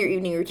you've done your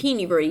evening routine,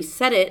 you've already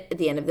set it at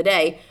the end of the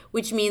day,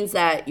 which means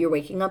that you're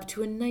waking up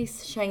to a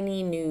nice,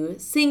 shiny new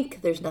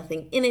sink. There's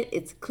nothing in it.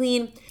 It's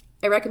clean.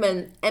 I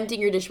recommend emptying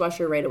your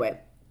dishwasher right away.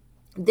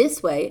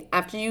 This way,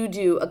 after you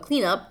do a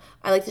cleanup,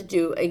 I like to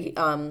do a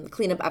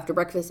cleanup after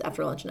breakfast,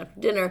 after lunch, and after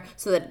dinner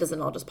so that it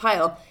doesn't all just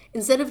pile.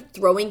 Instead of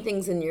throwing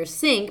things in your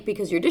sink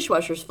because your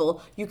dishwasher's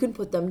full, you can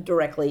put them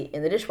directly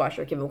in the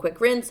dishwasher. Give them a quick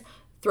rinse,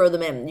 throw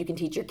them in. You can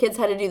teach your kids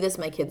how to do this.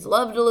 My kids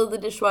love to load the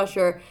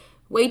dishwasher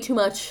way too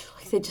much.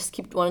 Like, they just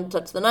keep wanting to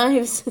touch the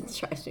knives. It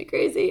drives me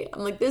crazy.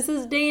 I'm like, this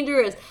is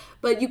dangerous.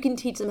 But you can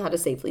teach them how to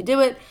safely do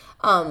it.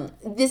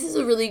 This is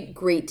a really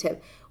great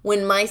tip.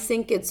 When my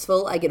sink gets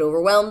full, I get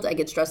overwhelmed. I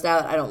get stressed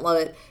out. I don't love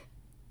it.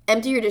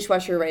 Empty your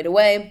dishwasher right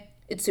away.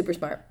 It's super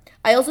smart.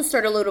 I also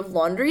start a load of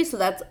laundry, so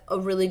that's a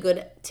really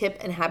good tip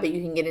and habit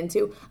you can get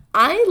into.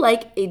 I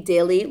like a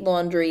daily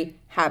laundry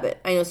habit.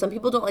 I know some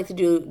people don't like to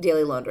do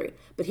daily laundry,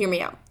 but hear me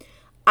out.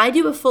 I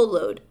do a full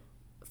load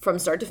from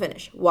start to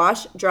finish.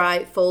 Wash,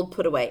 dry, fold,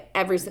 put away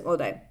every single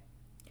day.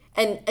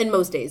 And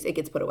most days it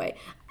gets put away.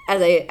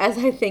 As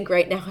I think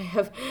right now, I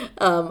have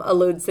a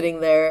load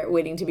sitting there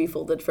waiting to be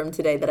folded from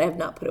today that I have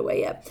not put away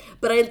yet.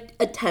 But I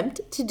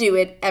attempt to do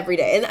it every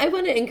day. And I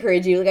want to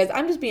encourage you, guys,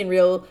 I'm just being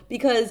real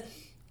because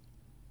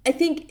I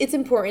think it's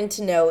important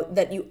to know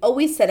that you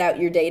always set out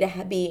your day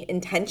to be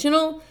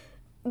intentional.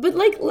 But,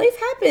 like, life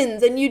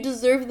happens and you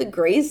deserve the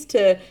grace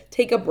to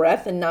take a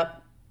breath and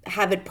not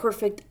have it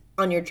perfect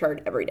on your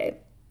chart every day.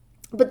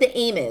 But the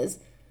aim is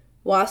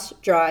wash,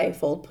 dry,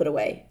 fold, put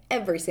away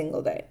every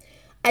single day.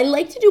 I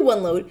like to do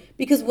one load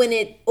because when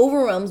it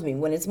overwhelms me,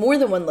 when it's more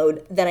than one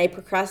load, then I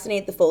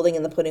procrastinate the folding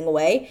and the putting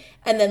away,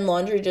 and then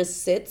laundry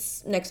just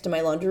sits next to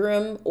my laundry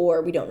room,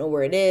 or we don't know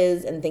where it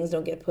is, and things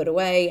don't get put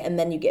away, and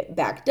then you get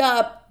backed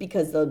up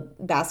because the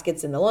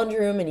basket's in the laundry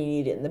room and you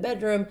need it in the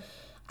bedroom.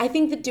 I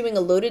think that doing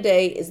a load a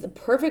day is the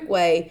perfect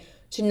way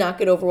to not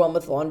get overwhelmed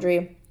with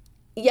laundry.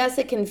 Yes,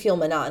 it can feel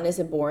monotonous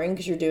and boring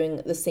because you're doing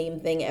the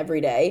same thing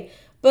every day,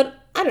 but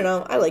I don't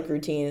know, I like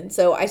routine.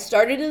 So I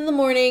started in the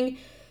morning.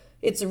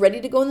 It's ready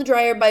to go in the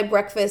dryer by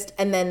breakfast,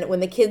 and then when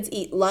the kids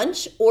eat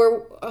lunch,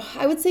 or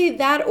I would say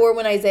that, or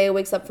when Isaiah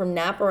wakes up from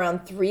nap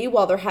around 3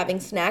 while they're having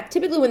snack,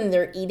 typically when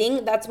they're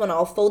eating, that's when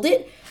I'll fold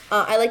it.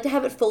 I like to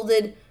have it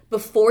folded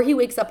before he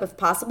wakes up if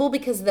possible,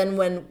 because then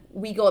when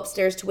we go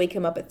upstairs to wake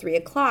him up at 3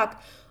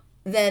 o'clock,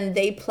 then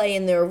they play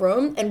in their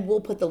room and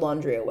we'll put the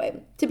laundry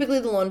away. Typically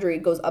the laundry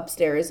goes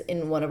upstairs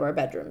in one of our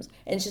bedrooms,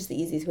 and it's just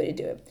the easiest way to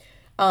do it.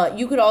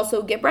 You could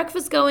also get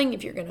breakfast going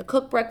if you're going to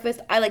cook breakfast.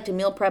 I like to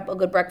meal prep a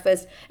good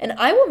breakfast, and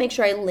I will make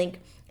sure I link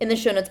in the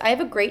show notes. I have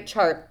a great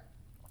chart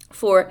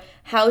for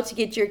how to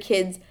get your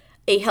kids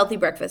a healthy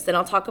breakfast, and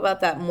I'll talk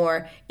about that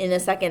more in a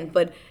second,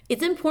 but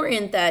it's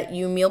important that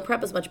you meal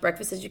prep as much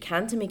breakfast as you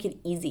can to make it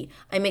easy.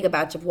 I make a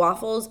batch of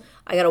waffles.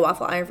 I got a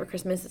waffle iron for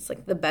Christmas. It's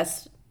like the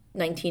best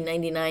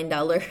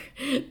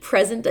 $19.99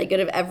 present I could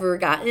have ever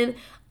gotten.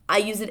 I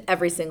use it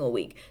every single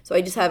week. So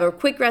I just have a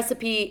quick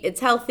recipe.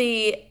 It's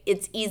healthy.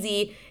 It's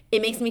easy.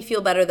 It makes me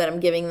feel better that I'm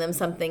giving them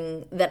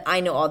something that I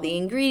know all the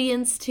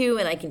ingredients to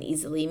and I can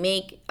easily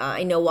make.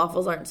 I know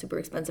waffles aren't super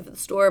expensive at the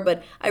store,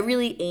 but I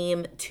really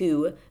aim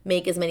to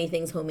make as many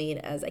things homemade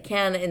as I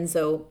can. And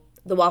so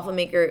the waffle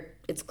maker,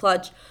 it's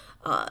clutch.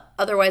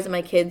 Otherwise,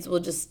 my kids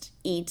will just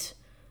eat,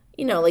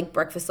 like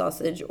breakfast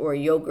sausage or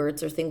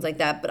yogurts or things like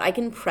that. But I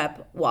can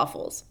prep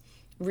waffles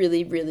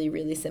really, really,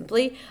 really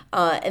simply.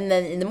 And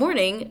then in the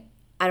morning,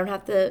 I don't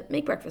have to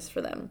make breakfast for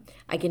them.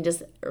 I can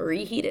just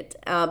reheat it.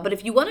 But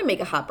if you want to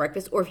make a hot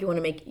breakfast, or if you want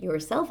to make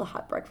yourself a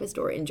hot breakfast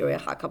or enjoy a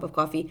hot cup of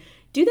coffee,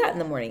 do that in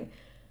the morning.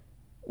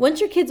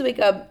 Once your kids wake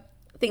up,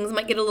 things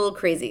might get a little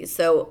crazy.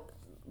 So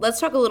let's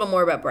talk a little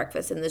more about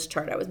breakfast in this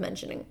chart I was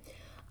mentioning.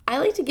 I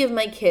like to give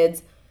my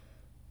kids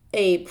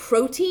a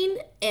protein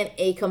and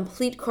a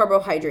complete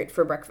carbohydrate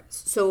for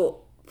breakfast.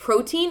 So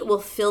protein will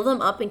fill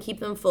them up and keep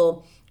them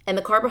full, and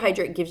the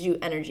carbohydrate gives you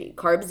energy.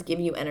 Carbs give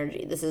you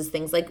energy. This is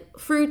things like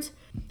fruit.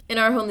 In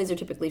our home, these are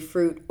typically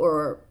fruit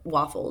or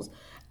waffles.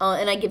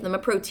 And I give them a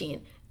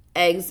protein.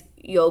 Eggs,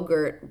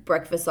 yogurt,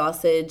 breakfast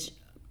sausage.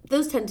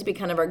 Those tend to be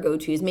kind of our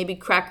go-tos. Maybe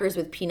crackers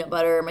with peanut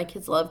butter. My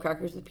kids love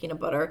crackers with peanut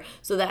butter.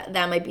 So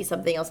that might be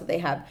something else that they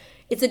have.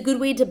 It's a good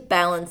way to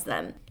balance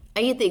them.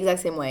 I eat the exact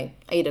same way.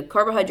 I eat a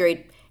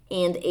carbohydrate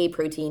and a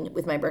protein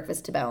with my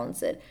breakfast to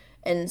balance it.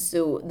 And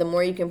so the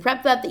more you can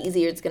prep that, the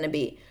easier it's going to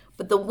be.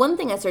 But the one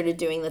thing I started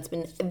doing that's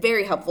been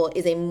very helpful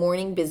is a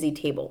morning busy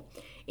table.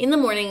 In the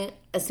morning,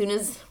 as soon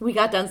as we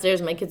got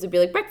downstairs, my kids would be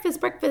like,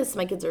 breakfast, breakfast.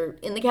 My kids are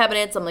in the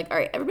cabinets. I'm like, all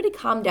right, everybody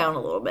calm down a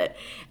little bit.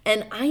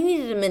 And I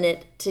needed a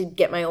minute to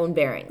get my own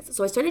bearings.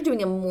 So I started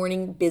doing a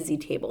morning busy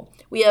table.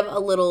 We have a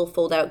little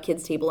fold-out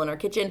kids table in our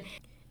kitchen.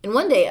 And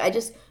one day I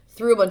just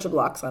threw a bunch of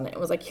blocks on it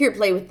and was like, here,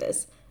 play with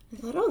this. I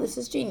thought, oh, this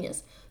is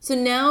genius. So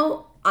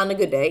now, on a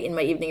good day in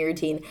my evening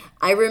routine,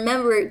 I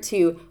remember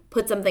to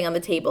put something on the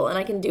table, and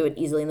I can do it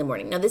easily in the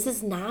morning. Now, this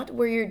is not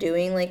where you're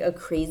doing like a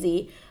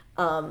crazy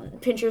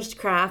Pinterest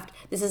craft.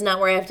 This is not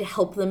where I have to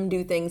help them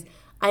do things.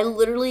 I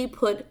literally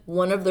put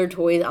one of their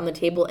toys on the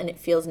table, and it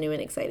feels new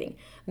and exciting.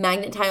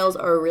 Magnet tiles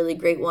are a really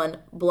great one.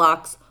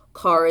 Blocks,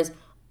 cars.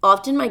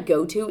 Often my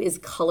go-to is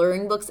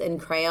coloring books and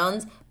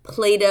crayons.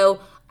 Play-Doh.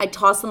 I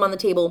toss them on the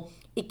table.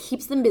 It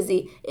keeps them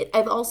busy.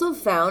 I've also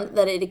found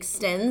that it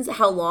extends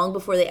how long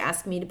before they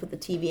ask me to put the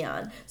TV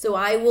on. So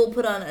I will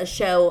put on a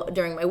show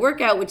during my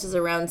workout, which is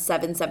around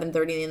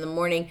 7:30 in the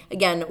morning.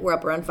 Again, we're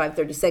up around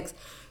 5:36.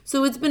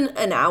 So it's been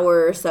an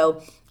hour or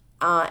so,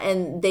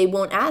 and they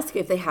won't ask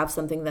if they have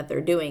something that they're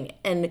doing.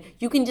 And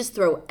you can just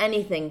throw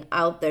anything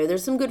out there.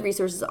 There's some good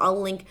resources. I'll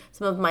link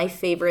some of my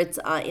favorites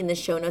in the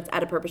show notes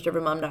at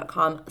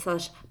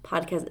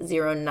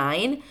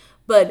apurposedrivenmom.com/podcast09.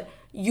 But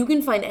you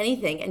can find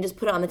anything and just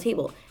put it on the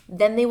table.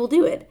 Then they will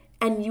do it.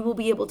 And you will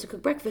be able to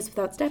cook breakfast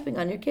without stepping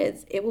on your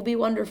kids. It will be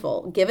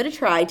wonderful. Give it a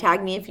try.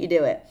 Tag me if you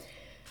do it.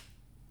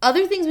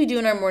 Other things we do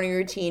in our morning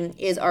routine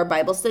is our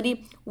Bible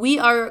study. We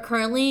are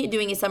currently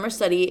doing a summer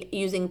study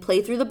using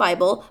Play Through the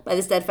Bible by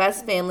the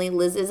Steadfast Family.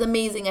 Liz is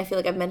amazing. I feel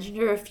like I've mentioned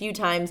her a few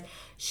times.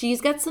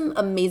 She's got some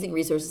amazing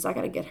resources. I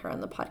got to get her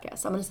on the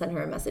podcast. I'm going to send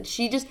her a message.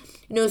 She just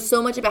knows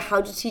so much about how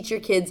to teach your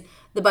kids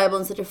the Bible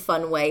in such a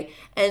fun way.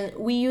 And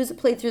we use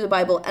Play Through the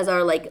Bible as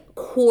our like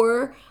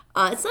core.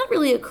 It's not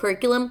really a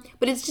curriculum,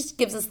 but it just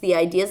gives us the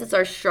ideas. It's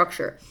our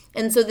structure.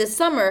 And so this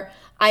summer,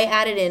 I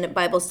added in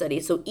Bible study.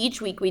 So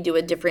each week we do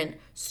a different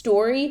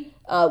story.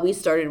 We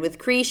started with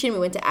creation. We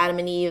went to Adam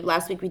and Eve.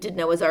 Last week we did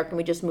Noah's Ark, and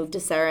we just moved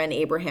to Sarah and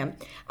Abraham.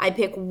 I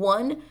pick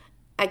one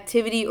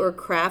activity or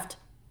craft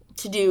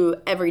to do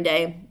every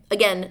day.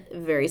 Again,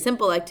 very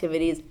simple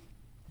activities.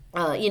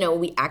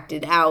 We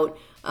acted out.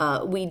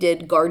 We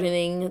did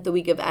gardening the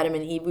week of Adam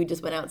and Eve. We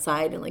just went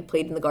outside and like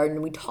played in the garden,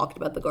 and we talked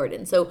about the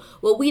garden. So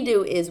what we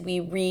do is we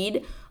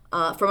read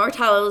from our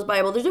toddler's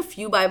Bible. There's a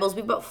few Bibles.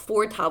 We have about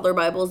 4 toddler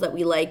Bibles that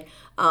we like,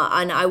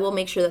 and I will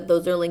make sure that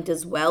those are linked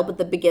as well. But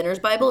the Beginner's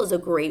Bible is a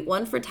great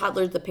one for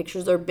toddlers. The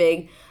pictures are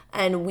big,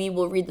 and we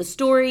will read the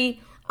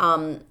story.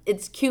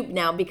 It's cute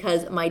now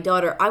because my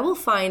daughter,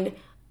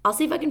 I'll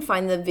see if I can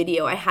find the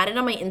video. I had it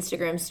on my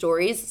Instagram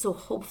stories, so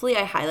hopefully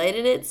I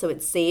highlighted it so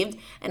it's saved,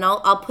 and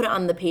I'll put it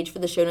on the page for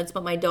the show notes,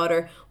 but my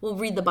daughter will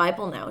read the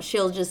Bible now.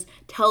 She'll just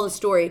tell the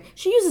story.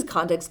 She uses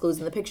context clues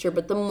in the picture,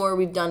 but the more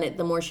we've done it,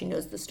 the more she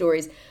knows the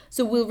stories.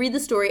 So we'll read the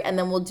story, and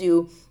then we'll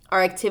do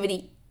our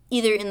activity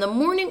either in the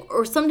morning,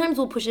 or sometimes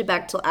we'll push it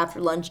back till after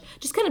lunch.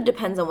 Just kind of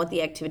depends on what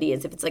the activity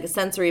is. If it's like a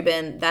sensory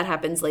bin, that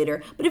happens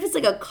later. But if it's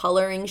like a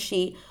coloring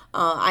sheet,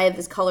 I have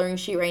this coloring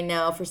sheet right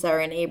now for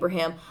Sarah and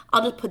Abraham.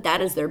 I'll just put that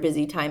as their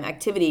busy time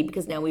activity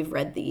because now we've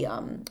read the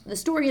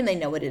story and they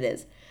know what it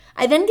is.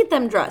 I then get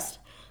them dressed.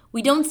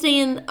 We don't stay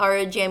in our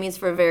jammies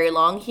for very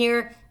long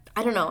here.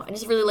 I don't know. I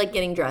just really like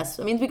getting dressed.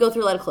 It means we go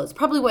through a lot of clothes.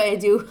 Probably why I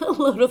do a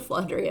load of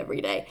laundry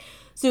every day.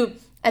 So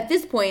at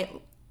this point,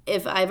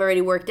 if I've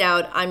already worked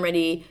out, I'm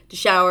ready to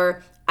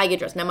shower, I get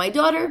dressed. Now my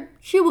daughter,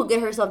 she will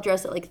get herself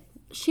dressed at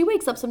she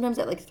wakes up sometimes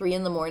at 3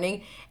 in the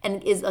morning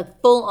and is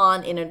full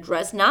on in a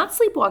dress, not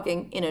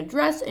sleepwalking, in a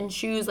dress and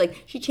shoes.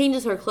 She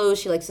changes her clothes.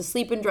 She likes to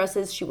sleep in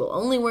dresses. She will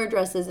only wear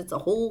dresses. It's a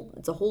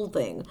whole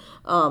thing.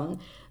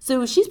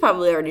 So she's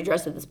probably already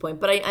dressed at this point,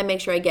 but I make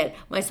sure I get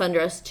my son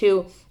dressed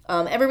too.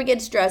 Everybody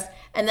gets dressed,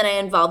 and then I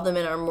involve them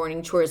in our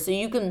morning chores. So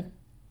you can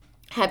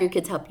have your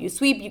kids help you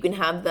sweep. You can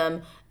have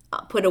them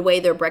put away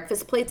their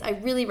breakfast plates. I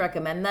really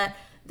recommend that.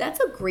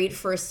 That's a great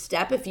first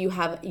step if you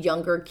have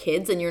younger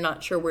kids and you're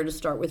not sure where to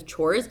start with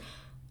chores.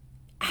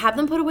 Have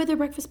them put away their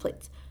breakfast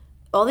plates.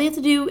 All they have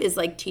to do is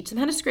teach them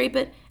how to scrape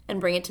it and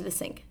bring it to the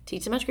sink.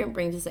 Teach them how to scrimp,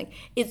 bring it to the sink.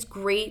 It's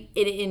great.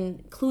 It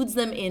includes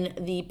them in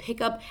the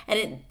pickup, and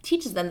it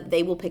teaches them that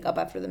they will pick up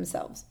after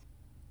themselves.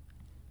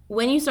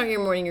 When you start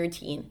your morning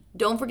routine,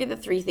 don't forget the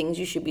 3 things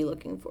you should be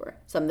looking for.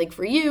 Something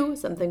for you,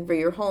 something for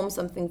your home,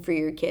 something for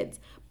your kids.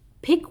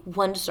 Pick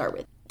one to start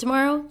with.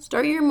 Tomorrow,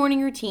 start your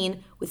morning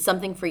routine with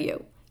something for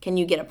you. Can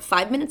you get up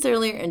 5 minutes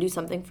earlier and do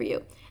something for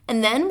you?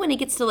 And then when it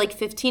gets to like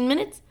 15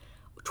 minutes,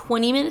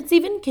 20 minutes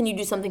even, can you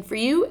do something for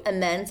you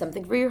and then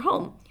something for your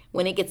home?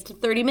 When it gets to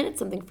 30 minutes,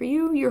 something for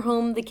you, your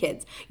home, the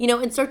kids,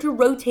 and start to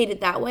rotate it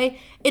that way.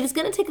 It is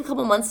going to take a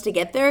couple months to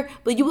get there,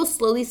 but you will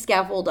slowly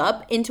scaffold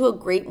up into a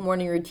great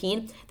morning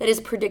routine that is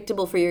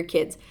predictable for your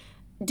kids.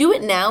 Do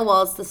it now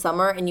while it's the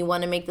summer and you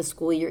want to make the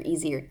school year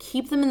easier.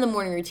 Keep them in the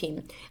morning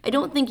routine. I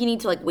don't think you need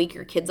to wake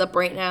your kids up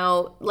right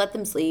now. Let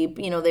them sleep.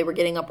 They were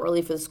getting up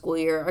early for the school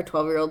year. Our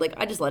 12-year-old,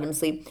 I just let him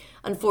sleep.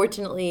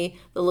 Unfortunately,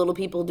 the little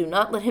people do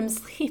not let him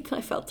sleep.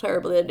 I felt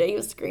terrible the other day. He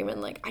was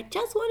screaming I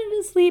just wanted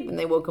to sleep. And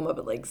they woke him up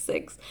at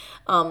 6.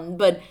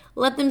 But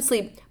let them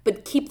sleep,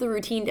 but keep the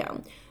routine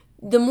down.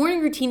 The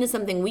morning routine is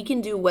something we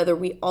can do whether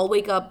we all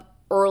wake up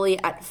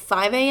early at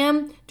 5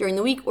 a.m. during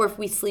the week or if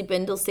we sleep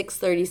until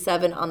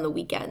 6:37 on the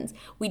weekends.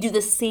 We do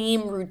the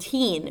same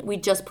routine, we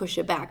just push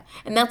it back.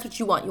 And that's what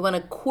you want. You want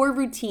a core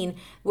routine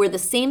where the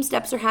same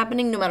steps are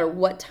happening no matter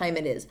what time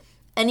it is.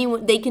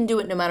 They can do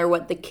it no matter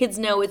what. The kids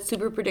know it's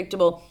super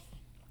predictable.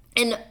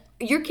 And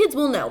your kids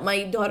will know.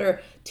 My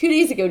daughter 2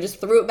 days ago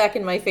just threw it back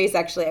in my face,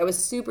 actually. I was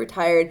super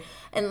tired.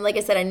 And like I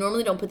said, I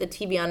normally don't put the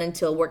TV on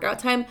until workout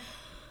time.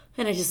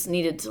 And I just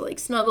needed to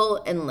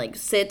snuggle and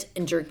sit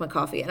and drink my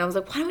coffee. And I was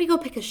like, why don't we go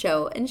pick a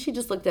show? And she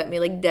just looked at me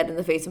dead in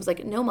the face and was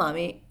like, no,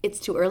 mommy, it's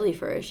too early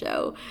for a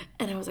show.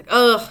 And I was like,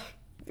 ugh,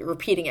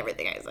 repeating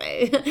everything I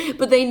say.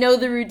 But they know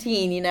the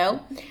routine,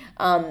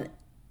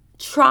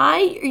 Try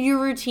your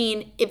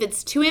routine. If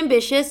it's too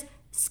ambitious,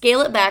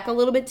 scale it back a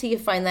little bit till you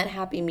find that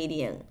happy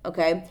medium,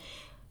 okay?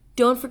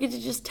 Don't forget to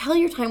just tell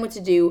your time what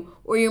to do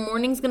or your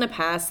morning's going to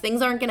pass.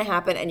 Things aren't going to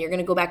happen and you're going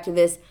to go back to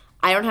this.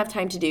 I don't have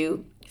time to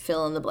do,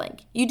 fill in the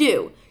blank. You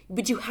do,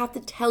 but you have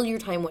to tell your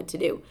time what to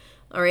do,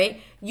 all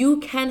right? You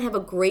can have a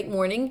great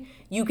morning.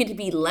 You get to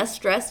be less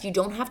stressed. You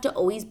don't have to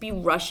always be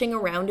rushing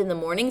around in the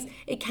mornings.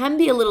 It can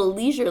be a little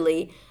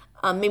leisurely,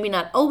 maybe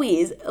not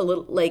always a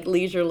little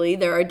leisurely.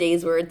 There are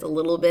days where it's a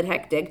little bit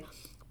hectic.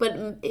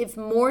 But if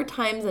more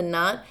times than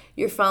not,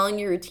 you're following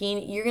your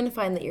routine, you're going to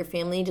find that your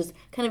family just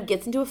kind of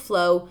gets into a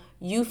flow.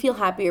 You feel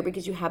happier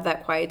because you have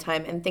that quiet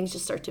time and things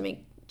just start to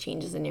make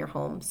changes in your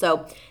home.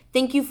 So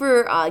thank you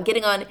for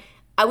getting on.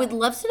 I would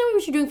love to know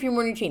what you're doing for your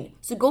morning routine.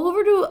 So go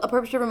over to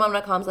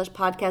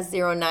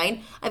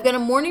apurposedrivenmom.com/podcast09. I've got a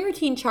morning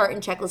routine chart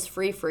and checklist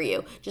free for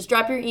you. Just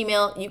drop your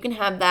email. You can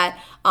have that.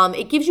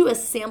 It gives you a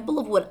sample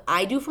of what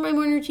I do for my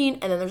morning routine,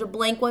 and then there's a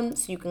blank one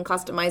so you can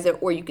customize it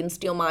or you can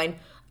steal mine.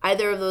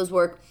 Either of those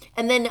work.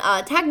 And then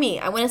tag me.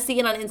 I want to see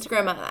it on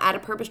Instagram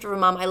at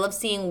 @apurposedrivenmom. I love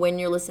seeing when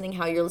you're listening,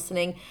 how you're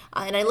listening.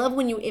 And I love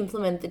when you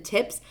implement the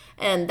tips.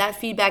 And that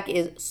feedback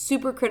is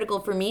super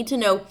critical for me to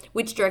know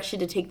which direction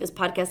to take this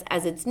podcast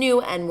as it's new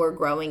and we're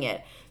growing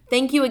it.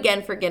 Thank you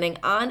again for getting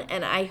on.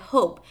 And I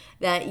hope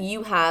that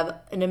you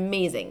have an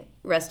amazing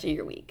rest of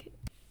your week.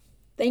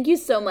 Thank you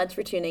so much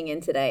for tuning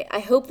in today. I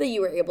hope that you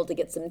were able to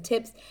get some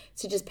tips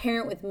to just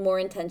parent with more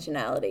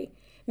intentionality.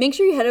 Make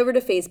sure you head over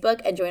to Facebook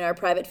and join our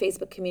private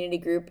Facebook community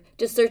group.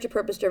 Just search A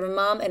Purpose Driven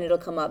Mom and it'll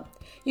come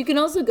up. You can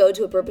also go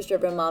to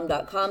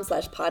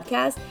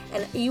apurposedrivenmom.com/podcast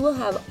and you will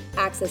have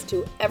access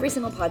to every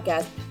single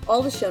podcast,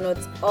 all the show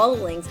notes, all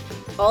the links,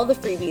 all the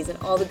freebies, and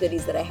all the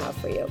goodies that I have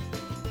for you.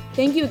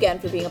 Thank you again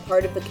for being a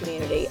part of the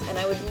community, and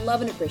I would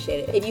love and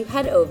appreciate it if you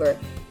head over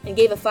and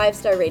gave a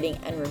 5-star rating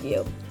and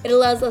review. It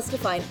allows us to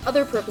find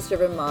other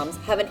purpose-driven moms,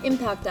 have an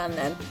impact on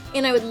them,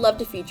 and I would love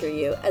to feature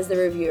you as the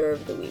reviewer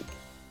of the week.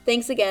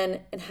 Thanks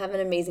again, and have an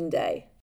amazing day.